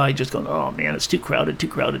bitter old guy just going, oh man, it's too crowded,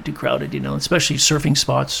 especially surfing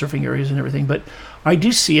spots, surfing areas and everything. But I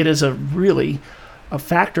do see it as a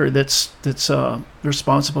factor that's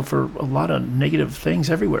responsible for a lot of negative things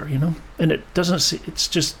everywhere, and it's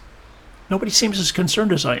just, nobody seems as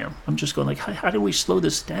concerned as I am. I'm just going like, how do we slow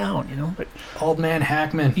this down, but Old man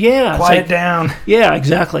Hakman. yeah, Quiet down. Yeah,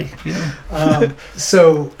 exactly.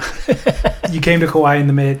 So you came to Kauai in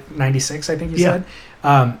the mid 96, I think you said.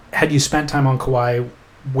 Had you spent time on Kauai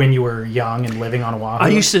when you were young and living on Oahu? I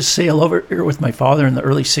used to sail over here with my father in the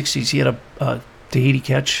early 60s. He had a Tahiti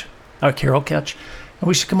ketch, a Carol ketch. And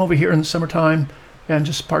we used to come over here in the summertime and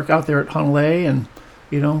just park out there at Honolulu and,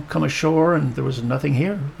 come ashore, and there was nothing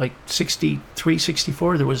here. Like 63,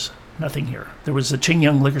 64, there was nothing here. There was a Ching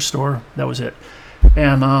Young liquor store. That was it.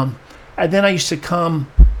 And then I used to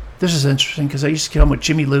come, this is interesting, because I used to come with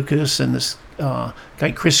Jimmy Lucas and this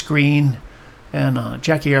guy Chris Green and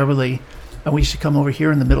Jackie Arberly, and we used to come over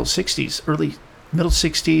here in the early middle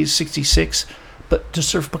 60s, 66, but to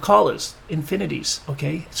surf Pacalas, infinities,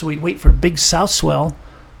 okay? So we'd wait for a big south swell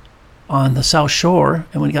on the south shore,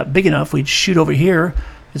 and when it got big enough, we'd shoot over here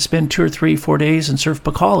and spend 2 or 3, 4 days and surf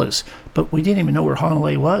Pacalas. But we didn't even know where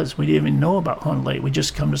Honolulu was. We didn't even know about Honolulu. We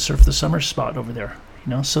just come to surf the summer spot over there,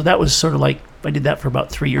 So that was sort of like, I did that for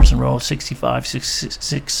about 3 years in a row, 65,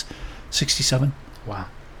 66, 67. Wow.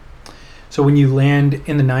 So when you land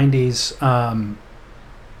in the 90s,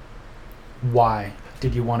 why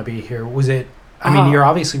did you want to be here? Was it, you're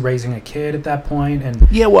obviously raising a kid at that point, and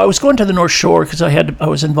yeah, well, I was going to the North Shore because I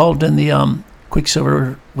was involved in the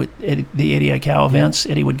Quicksilver with the Eddie Aikau events.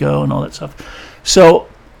 Eddie would go and all that stuff. So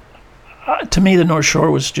to me, the North Shore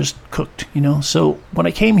was just cooked, So when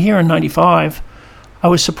I came here in 95, I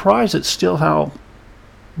was surprised at still how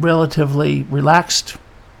relatively relaxed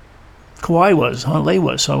Honolulu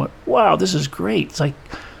was. So I went, wow, this is great. It's like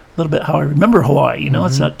a little bit how I remember Hawaii,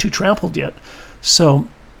 It's not too trampled yet. So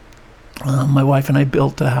my wife and I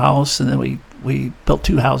built a house, and then we built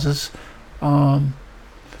 2 houses.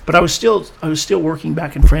 But I was still working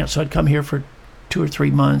back in France. So I'd come here for 2 or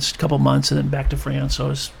 3 months, a couple months, and then back to France. So I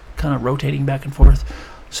was kind of rotating back and forth.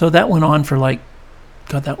 So that went on for like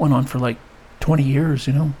 20 years,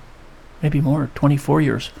 maybe more, 24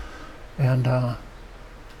 years. And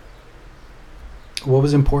what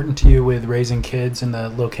was important to you with raising kids and the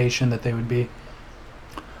location that they would be?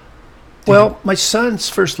 Well, my son's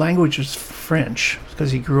first language was French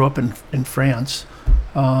because he grew up in France.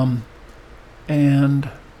 And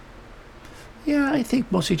yeah, I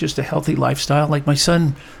think mostly just a healthy lifestyle. Like my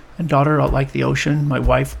son and daughter like the ocean. My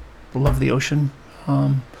wife loved the ocean.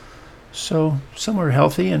 So somewhere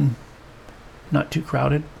healthy and not too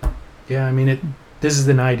crowded. Yeah, this is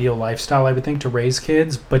an ideal lifestyle, I would think, to raise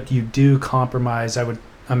kids, but you do compromise, I would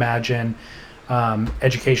imagine,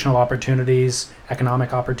 educational opportunities,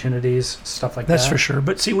 economic opportunities, stuff like that. That's for sure.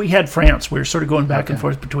 But see, we had France. We were sort of going back and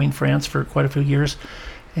forth between France for quite a few years.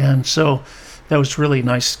 And so that was really a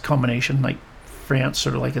nice combination, like France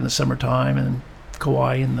sort of like in the summertime and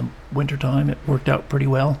Kauai in the wintertime. It worked out pretty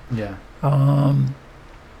well. Yeah. How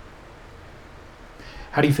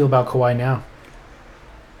do you feel about Kauai now?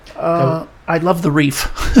 I love the reef.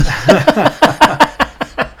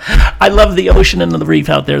 I love the ocean and the reef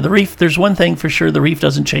out there. The reef, there's one thing for sure, the reef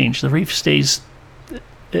doesn't change. The reef stays,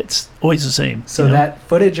 it's always the same. So that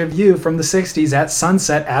footage of you from the 60s at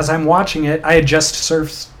sunset, as I'm watching it, I had just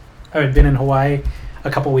surfed, I had been in Hawaii a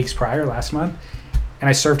couple weeks prior, last month, and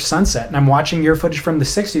I surfed sunset, and I'm watching your footage from the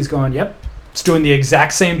 60s going, yep, it's doing the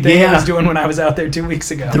exact same thing I was doing when I was out there 2 weeks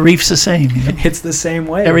ago. The reef's the same. It's the same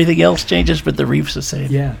way. Everything else changes, but the reef's the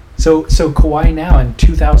same. Yeah. So Kauai now in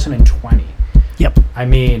 2020. Yep.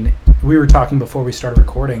 We were talking before we started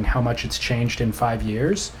recording how much it's changed in 5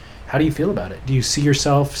 years. How do you feel about it? Do you see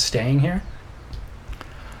yourself staying here?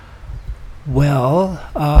 Well,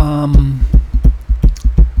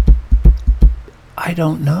 I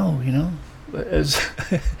don't know,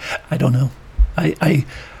 I don't know.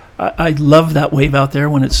 I love that wave out there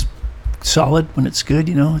when it's solid, when it's good,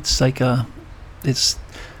 It's like it's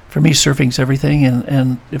for me, surfing's everything,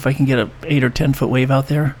 and if I can get a 8 or 10 foot wave out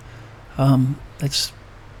there, it's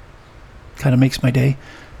kind of makes my day.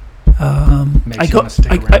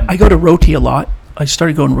 I go to Roti a lot. I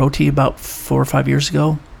started going Roti about 4 or 5 years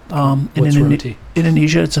ago. What's Roti?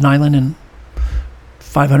 Indonesia. It's an island in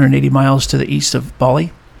 580 miles to the east of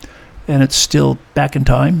Bali, and it's still back in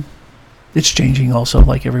time. It's changing also,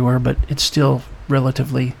 like everywhere, but it's still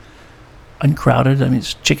relatively uncrowded. I mean,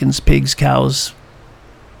 it's chickens, pigs, cows,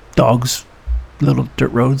 dogs, little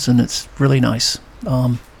dirt roads, and it's really nice.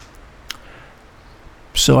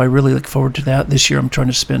 So I really look forward to that. This year I'm trying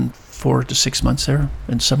to spend 4 to 6 months there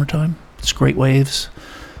in summertime. It's great waves.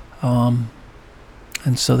 And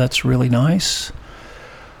so that's really nice.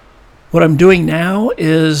 What I'm doing now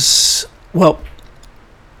is, well,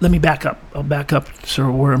 let me back up. I'll back up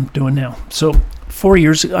to where I'm doing now. So 4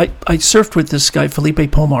 years ago, I surfed with this guy,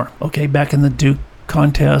 Felipe Pomar, okay, back in the Duke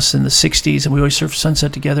contests in the 60s, and we always surfed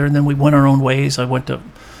Sunset together, and then we went our own ways. I went to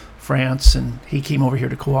France, and he came over here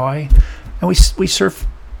to Kauai. And we surf,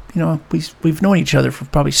 we've known each other for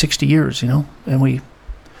probably 60 years, and we're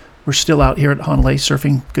still out here at Honolulu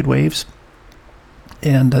surfing good waves.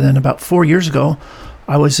 And then about 4 years ago,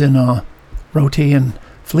 I was in Roti, and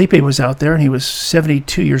Felipe was out there, and he was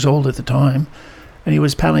 72 years old at the time, and he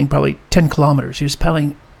was paddling probably 10 kilometers. He was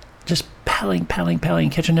paddling,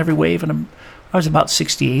 catching every wave, and I was about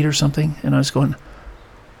 68 or something, and I was going,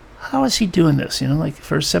 how is he doing this? Like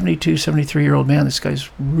for a 72, 73-year-old man, this guy's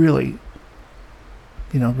really,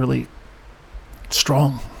 really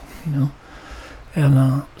strong,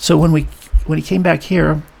 And so when he came back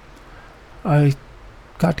here, I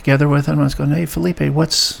got together with him. I was going, hey, Felipe,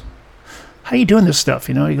 how are you doing this stuff?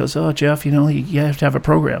 He goes, oh, Jeff, you have to have a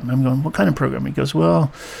program. I'm going, what kind of program? He goes,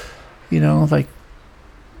 well, I'm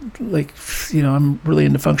really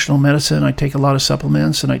into functional medicine. I take a lot of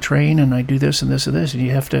supplements, and I train, and I do this and this and this. And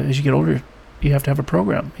you have to, as you get older, you have to have a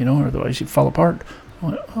program, or otherwise you fall apart. I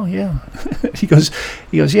went, oh yeah. He goes,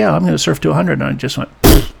 yeah, I'm going to surf to 100. And I just went,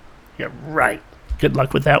 yeah, right. Good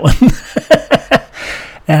luck with that one.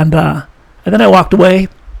 And then I walked away,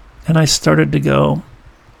 and I started to go,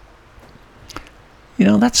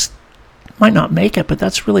 that's might not make it, but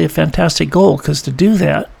that's really a fantastic goal, because to do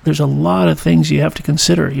that, there's a lot of things you have to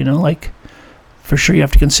consider, like for sure you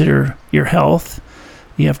have to consider your health,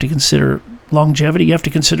 you have to consider longevity, you have to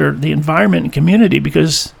consider the environment and community,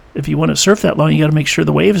 because if you want to surf that long, you got to make sure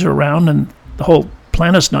the waves are around and the whole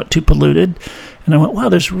planet's not too polluted. And I went, wow,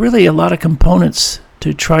 there's really a lot of components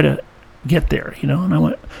to try to get there, and I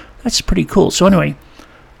went, that's pretty cool. So anyway,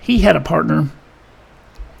 he had a partner,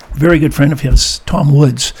 very good friend of his, Tom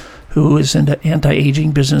Woods, who was into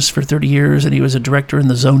anti-aging business for 30 years, and he was a director in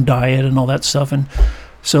the Zone Diet and all that stuff. And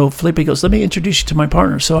so Felipe goes, let me introduce you to my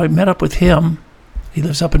partner. So I met up with him. He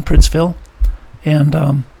lives up in Princeville,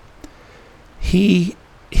 and he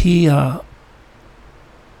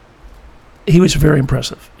was very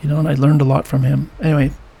impressive, and I learned a lot from him.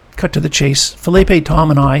 Anyway, cut to the chase. Felipe,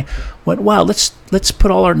 Tom, and I went, wow, let's put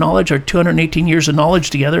all our knowledge, our 218 years of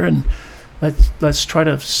knowledge together, and let's try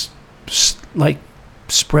to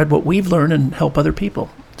spread what we've learned and help other people.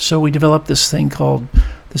 So we developed this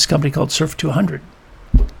company called Surf to 100.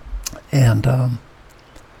 And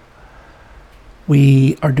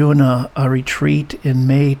we are doing a retreat in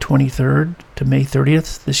May 23rd to May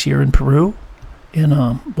 30th this year in Peru, in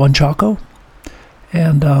Huanchaco.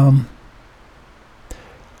 And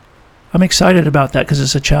I'm excited about that because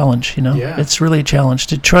it's a challenge, Yeah. It's really a challenge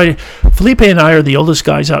to try. Felipe and I are the oldest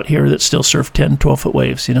guys out here that still surf 10, 12-foot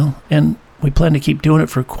waves, and we plan to keep doing it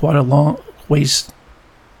for quite a long ways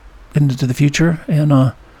into the future. And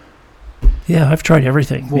I've tried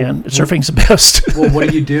everything, man. Surfing's the best. Well, what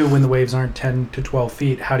do you do when the waves aren't 10 to 12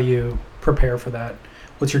 feet? How do you prepare for that?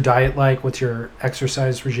 What's your diet like? What's your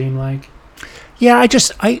exercise regime like? Yeah, I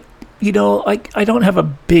don't have a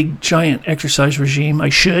big, giant exercise regime. I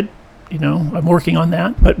should, I'm working on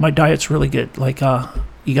that, but my diet's really good. Like,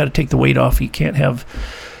 you got to take the weight off. You can't have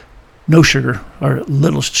no sugar, or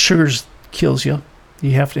little sugars kills you.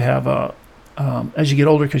 You have to have as you get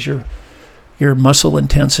older, because your muscle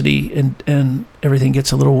intensity and everything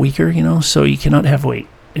gets a little weaker, so you cannot have weight.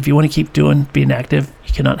 If you want to keep being active,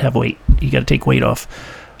 you cannot have weight. You got to take weight off.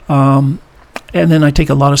 And then I take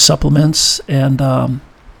a lot of supplements, and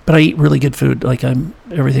but I eat really good food. Like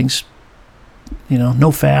everything's,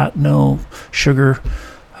 no fat, no sugar.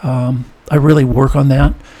 I really work on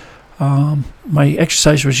that. My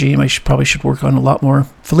exercise regime, I probably should work on a lot more.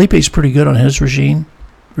 Felipe's pretty good on his regime,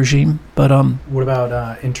 but what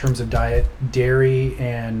about in terms of diet? Dairy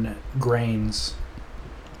and grains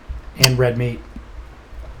and red meat.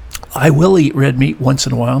 I will eat red meat once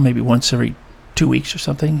in a while, maybe once every 2 weeks or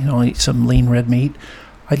something. I'll eat some lean red meat.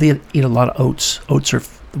 I eat a lot of oats. Oats are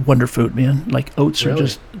wonder food, man. Like oats Really?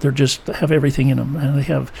 They have everything in them, and they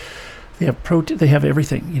have protein. They have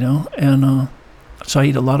everything, and so I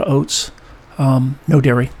eat a lot of oats. No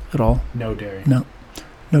dairy at all. No dairy.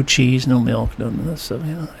 No cheese, no milk, no that stuff.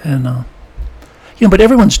 And You know, but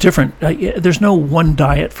everyone's different. There's no one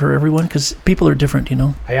diet for everyone because people are different, you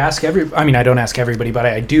know. I don't ask everybody, but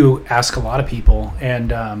I do ask a lot of people,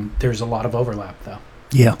 and there's a lot of overlap, though.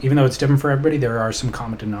 Yeah. Even though it's different for everybody, there are some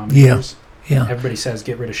common denominators. Yeah. Everybody says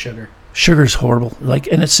get rid of sugar. Sugar's horrible.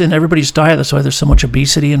 And it's in everybody's diet. That's why there's so much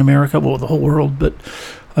obesity in America, well, the whole world. But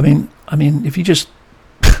I mean, if you just,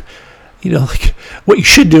 you know, like what you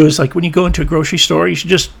should do is like when you go into a grocery store, you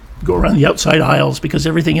should just go around the outside aisles because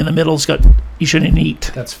everything in the middle's got, you shouldn't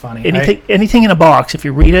eat. That's funny. Anything in a box, if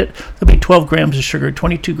you read it, there'll be 12 grams of sugar,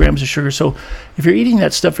 22 grams of sugar. So if you're eating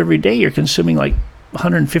that stuff every day, you're consuming like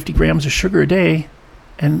 150 grams of sugar a day,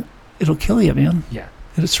 and it'll kill you, man. Yeah.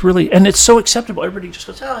 And it's so acceptable. Everybody just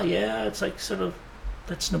goes, oh yeah, it's like sort of,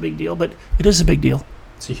 that's no big deal, but it is a big deal.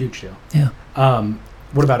 It's a huge deal. Yeah.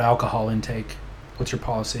 What about alcohol intake? What's your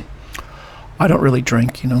policy? I don't really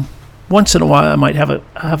drink, you know. Once in a while, I might have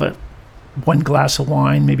a one glass of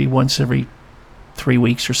wine, maybe once every 3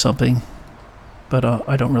 weeks or something. But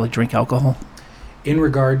I don't really drink alcohol. In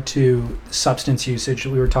regard to substance usage that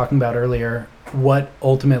we were talking about earlier, what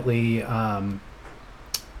ultimately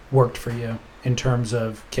worked for you in terms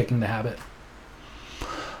of kicking the habit?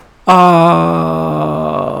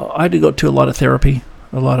 I had to go to a lot of therapy.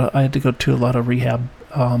 I had to go to a lot of rehab.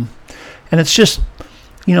 And it's just,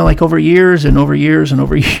 you know, like over years and over years and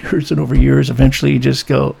over years and over years, eventually you just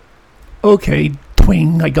go, okay,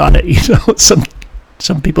 twing, I got it. You know,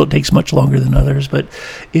 some people it takes much longer than others, but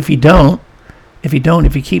if you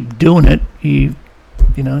keep doing it, you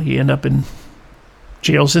end up in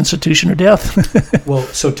jail's institution or death. Well,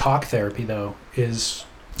 so talk therapy though was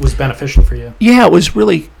beneficial for you. Yeah, it was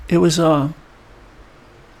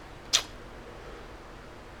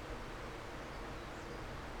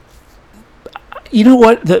you know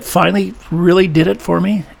what that finally really did it for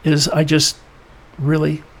me is I just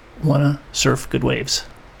really want to surf good waves.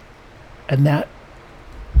 And that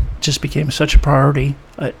just became such a priority.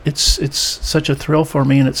 It's such a thrill for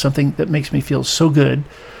me, and it's something that makes me feel so good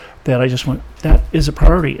that I just went, that is a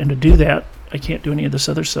priority. And to do that, I can't do any of this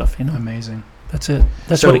other stuff, you know. Amazing. That's it.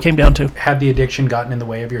 That's what it came down to. Had the addiction gotten in the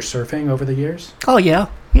way of your surfing over the years? Oh, yeah.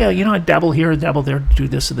 Yeah, you know, I dabble here, dabble there, do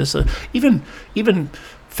this and this. Even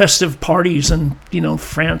festive parties and, you know,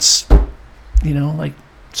 France, you know, like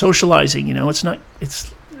socializing, you know, it's,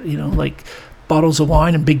 you know, like bottles of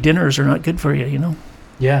wine and big dinners are not good for you, you know.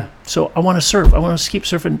 Yeah. So I want to surf. I want to keep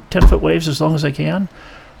surfing 10-foot waves as long as I can.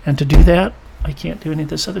 And to do that, I can't do any of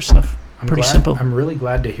this other stuff. Pretty simple. I'm really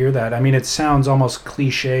glad to hear that. I mean, it sounds almost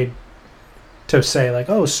cliched to say like,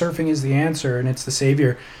 oh, surfing is the answer and it's the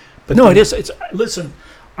savior. But no, it is. Listen,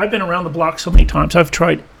 I've been around the block so many times. I've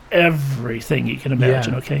tried everything you can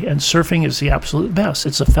imagine, okay? And surfing is the absolute best.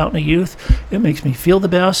 It's a fountain of youth. It makes me feel the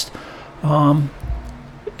best.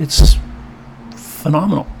 It's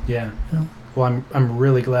phenomenal. Yeah. You know? Well, I'm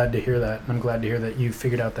really glad to hear that. I'm glad to hear that you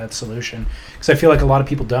figured out that solution because I feel like a lot of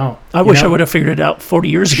people don't. I wish I would have figured it out 40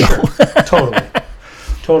 years ago. Sure.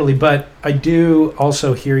 Totally. But I do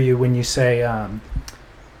also hear you when you say,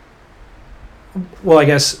 well, I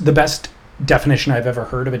guess the best definition I've ever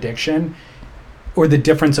heard of addiction, or the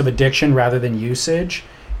difference of addiction rather than usage,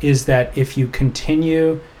 is that if you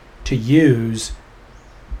continue to use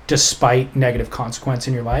despite negative consequence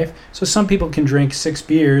in your life. So some people can drink 6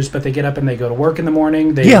 beers, but they get up and they go to work in the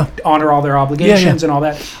morning. They honor all their obligations and all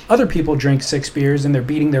that. Other people drink 6 beers and they're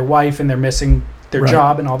beating their wife and they're missing their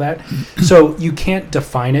job and all that. So you can't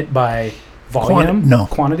define it by volume,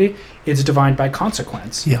 quantity. It's defined by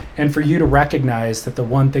consequence. Yeah. And for you to recognize that the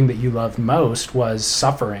one thing that you loved most was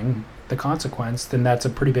suffering the consequence, then that's a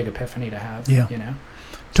pretty big epiphany to have. Yeah. You know?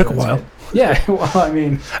 Took a while. Good. Yeah, well, I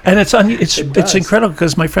mean, and it's incredible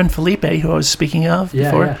because my friend Felipe, who I was speaking of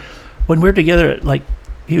before, when we were together, like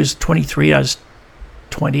he was 23, I was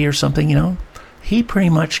 20 or something, you know, he pretty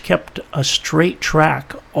much kept a straight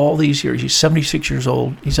track all these years. He's 76 years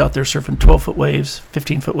old. He's out there surfing 12-foot waves,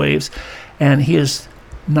 15-foot waves, and he is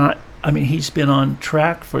not. I mean, he's been on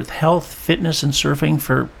track for health, fitness, and surfing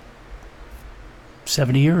for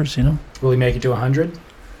 70 years. You know, will he make it to 100?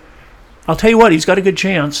 I'll tell you what, he's got a good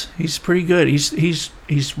chance. He's pretty good.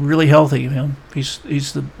 He's really healthy, man. He's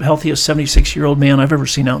the healthiest 76-year-old man I've ever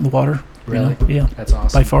seen out in the water. Really? You know? Yeah. That's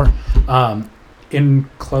awesome. By far. In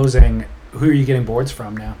closing, who are you getting boards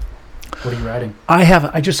from now? What are you riding? I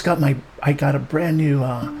got a brand new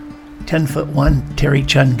 10-foot one Terry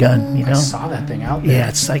Chun gun, you know. I saw that thing out there. Yeah,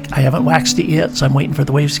 it's like I haven't waxed it yet, so I'm waiting for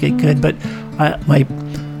the waves to get good, but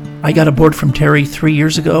I got a board from Terry 3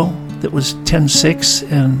 years ago that was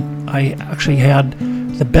 10.6, and I actually had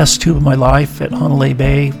the best tube of my life at Honolulu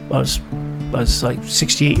Bay. I was like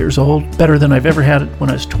 68 years old, better than I've ever had it when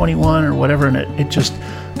I was 21 or whatever, and it just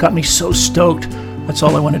got me so stoked. That's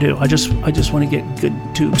all I want to do. I just want to get good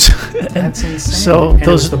tubes. That's insane. So and those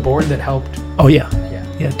it was the board that helped. Oh yeah.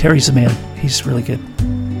 Terry's the man. He's really good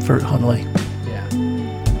for Hunley.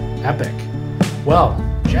 Yeah, epic. Well,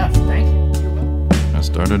 Jeff, thank you. You're welcome. I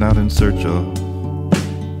started out in search of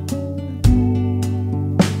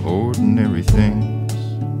ordinary things.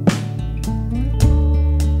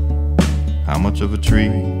 How much of a tree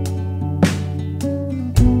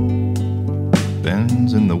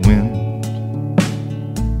bends in the wind?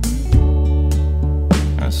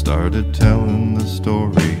 I started telling the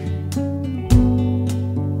story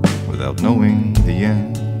without knowing the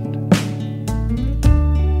end.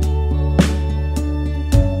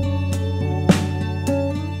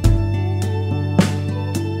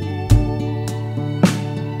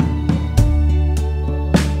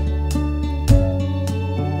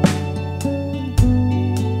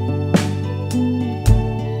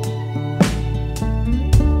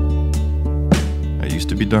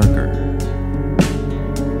 Darker,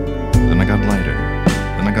 then I got lighter,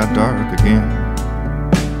 then I got dark again.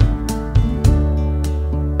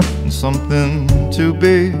 And something too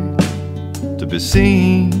big to be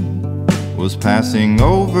seen was passing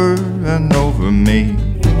over and over me.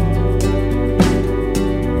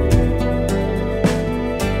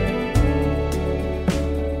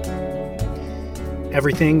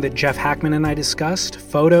 Everything that Jeff Hakman and I discussed,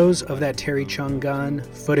 photos of that Terry Chung gun,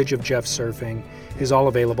 footage of Jeff surfing, is all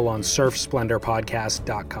available on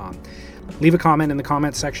surfsplendorpodcast.com. Leave a comment in the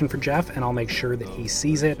comments section for Jeff, and I'll make sure that he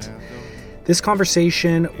sees it. This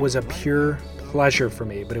conversation was a pure pleasure for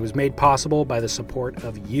me, but it was made possible by the support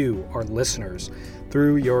of you, our listeners,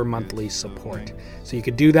 through your monthly support. So you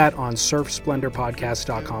could do that on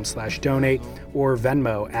surfsplendorpodcast.com/donate or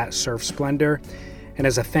Venmo @surfsplendor. And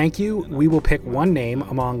as a thank you, we will pick one name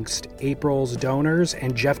amongst April's donors,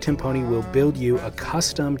 and Jeff Timpone will build you a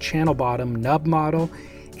custom channel bottom nub model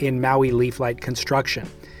in Maui Leaf Light construction.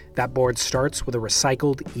 That board starts with a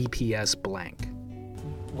recycled EPS blank.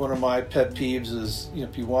 One of my pet peeves is,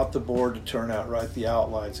 if you want the board to turn out right, the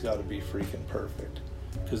outline's got to be freaking perfect,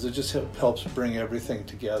 because it just helps bring everything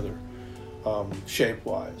together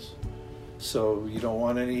shape-wise. So you don't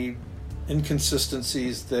want any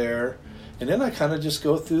inconsistencies there. And then I kind of just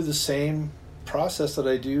go through the same process that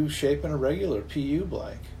I do shaping a regular PU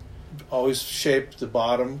blank. Always shape the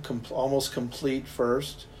bottom almost complete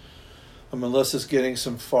first, unless it's getting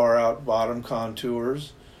some far out bottom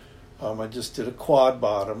contours. I just did a quad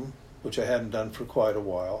bottom, which I hadn't done for quite a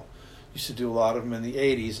while. Used to do a lot of them in the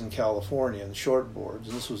 80s in California, in short boards,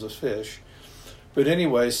 and this was a fish. But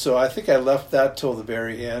anyway, so I think I left that till the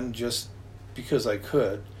very end just because I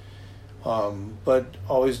could. But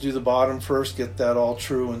always do the bottom first, get that all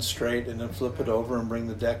true and straight, and then flip it over and bring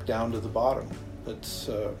the deck down to the bottom. That's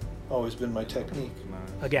always been my technique.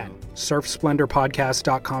 Again,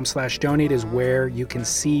 surfsplendorpodcast.com/donate is where you can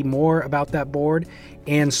see more about that board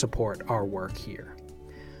and support our work here.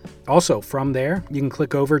 Also, from there, you can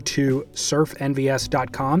click over to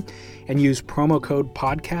surfnvs.com and use promo code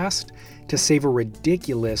podcast to save a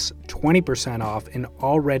ridiculous 20% off an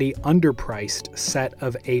already underpriced set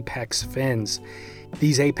of Apex fins.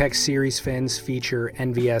 These Apex Series fins feature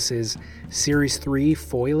NVS's Series 3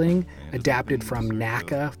 foiling adapted from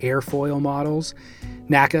NACA airfoil models,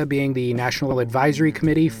 NACA being the National Advisory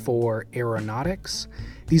Committee for Aeronautics.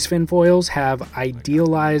 These fin foils have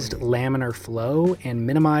idealized laminar flow and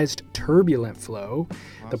minimized turbulent flow,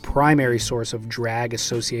 the primary source of drag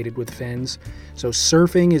associated with fins. So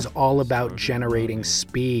surfing is all about generating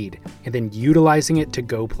speed and then utilizing it to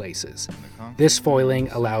go places. This foiling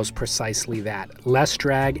allows precisely that, less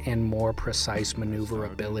drag and more precise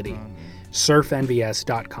maneuverability.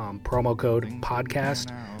 surfnvs.com, promo code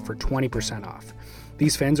podcast for 20% off.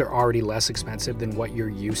 These fins are already less expensive than what you're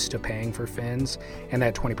used to paying for fins, and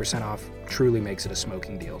that 20% off truly makes it a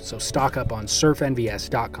smoking deal. So stock up on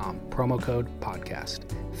surfnvs.com, promo code podcast.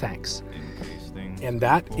 Thanks. And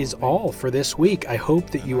that is all for this week. I hope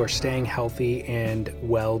that you are staying healthy and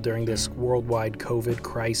well during this worldwide COVID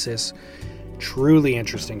crisis. Truly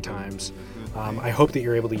interesting times. I hope that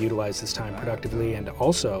you're able to utilize this time productively and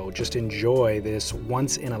also just enjoy this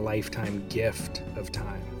once-in-a-lifetime gift of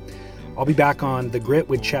time. I'll be back on The Grit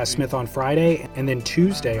with Chas Smith on Friday, and then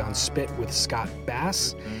Tuesday on Spit with Scott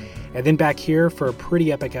Bass, and then back here for a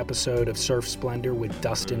pretty epic episode of Surf Splendor with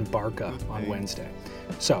Dustin Barca on Wednesday.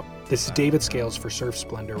 So, this is David Scales for Surf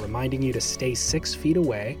Splendor, reminding you to stay 6 feet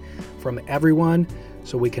away from everyone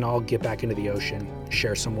so we can all get back into the ocean,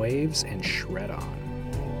 share some waves, and shred on.